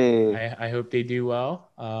 Hey. I hope they do well.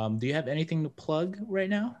 Do you have anything to plug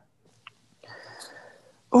right now?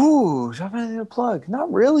 Oh, do I have anything to plug? Not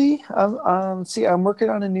really. I'm working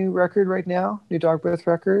on a new record right now, new Dogbreth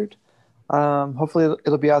record. Hopefully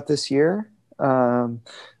it'll be out this year.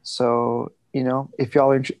 So, if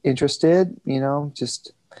y'all are interested,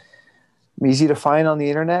 just easy to find on the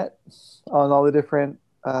internet, on all the different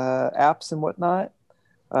apps and whatnot.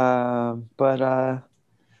 How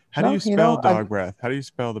do you spell Dogbreth? How do you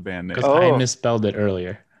spell the band name? Because I misspelled it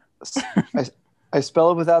earlier. I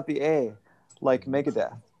spell it without the A, like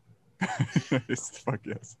Megadeth. Fuck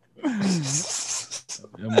yes. That's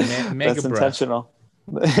intentional.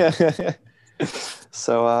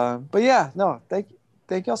 So, but yeah, no,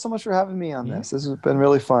 thank y'all so much for having me on this. This has been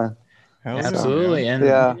really fun. Absolutely. And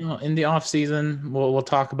in the off season, we'll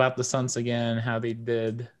talk about the Suns again, how they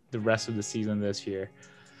did the rest of the season this year.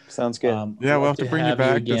 Sounds good. We'll have to bring you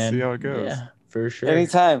back to see how it goes. Yeah, for sure.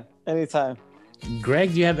 Anytime.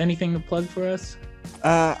 Greg, do you have anything to plug for us?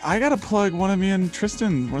 I gotta plug one of me and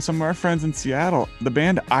Tristan, some of our friends in Seattle. The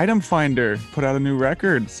band Item Finder put out a new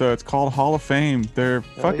record, so it's called Hall of Fame. They're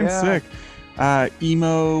fucking sick.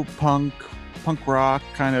 Emo, punk rock,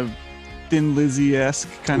 kind of Thin Lizzy-esque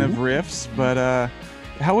kind of riffs. But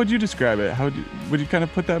how would you describe it? Would you kind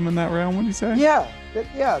of put them in that realm? Would you say? Yeah,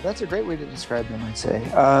 that's a great way to describe them. I'd say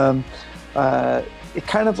it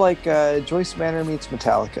kind of like Joyce Manor meets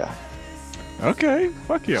Metallica. Okay,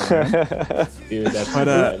 fuck yeah, man. Dude, that's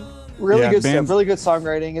really good stuff. Really good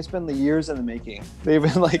songwriting. It's been years in the making. They've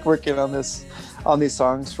been working on these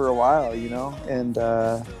songs for a while, and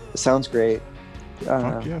it sounds great.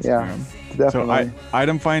 Fuck yes, yeah, man. definitely. So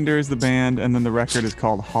Item Finder is the band, and then the record is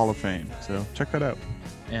called Hall of Fame. So check that out.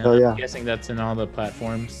 And I'm guessing that's in all the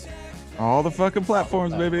platforms. All the fucking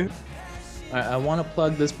platforms, baby. I want to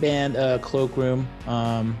plug this band, Cloakroom.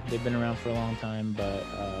 They've been around for a long time, but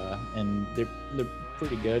and they're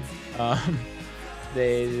pretty good.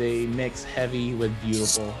 They mix heavy with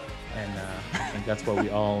beautiful, and I think that's what we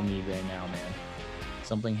all need right now, man.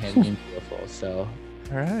 Something heavy and beautiful. So,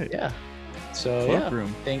 all right, yeah. So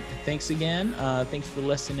Cloakroom. Thanks again. Thanks for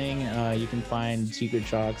listening. You can find Secret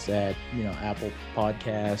Jocks at Apple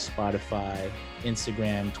Podcasts, Spotify,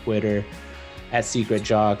 Instagram, Twitter. At Secret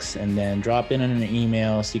Jocks, and then drop in an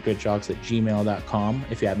email, secretjocks@gmail.com,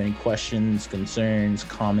 if you have any questions, concerns,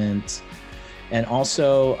 comments, and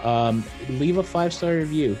also leave a 5-star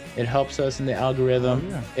review. It helps us in the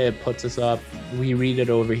algorithm. It puts us up. We read it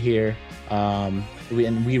over here, and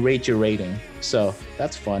we rate your rating, so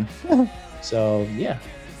that's fun. So yeah.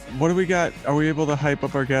 What do we got? Are we able to hype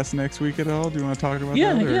up our guests next week at all? Do you want to talk about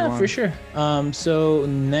that? Yeah, for sure. So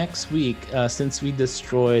next week, since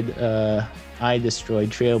I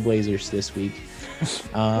destroyed Trailblazers this week.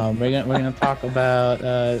 We're gonna talk about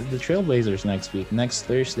the Trailblazers next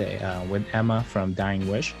Thursday, with Emma from Dying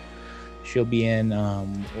Wish. She'll be in.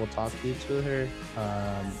 We'll talk to her,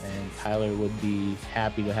 and Tyler would be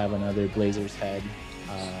happy to have another Blazers head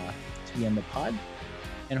to be on the pod,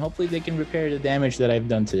 and hopefully they can repair the damage that I've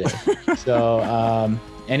done today. So,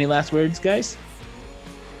 any last words, guys?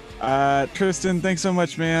 Tristan, thanks so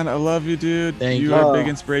much, man. I love you, dude. Thank you. You are a big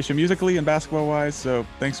inspiration musically and basketball wise. So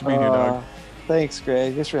thanks for being here, dog. Thanks,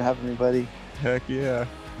 Greg. Thanks for having me, buddy. Heck yeah.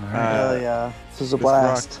 Hell yeah. This was a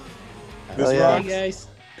blast. This Hell yeah. rocks. Hey, guys.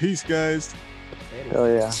 Peace, guys. Later. Hell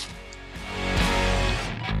yeah.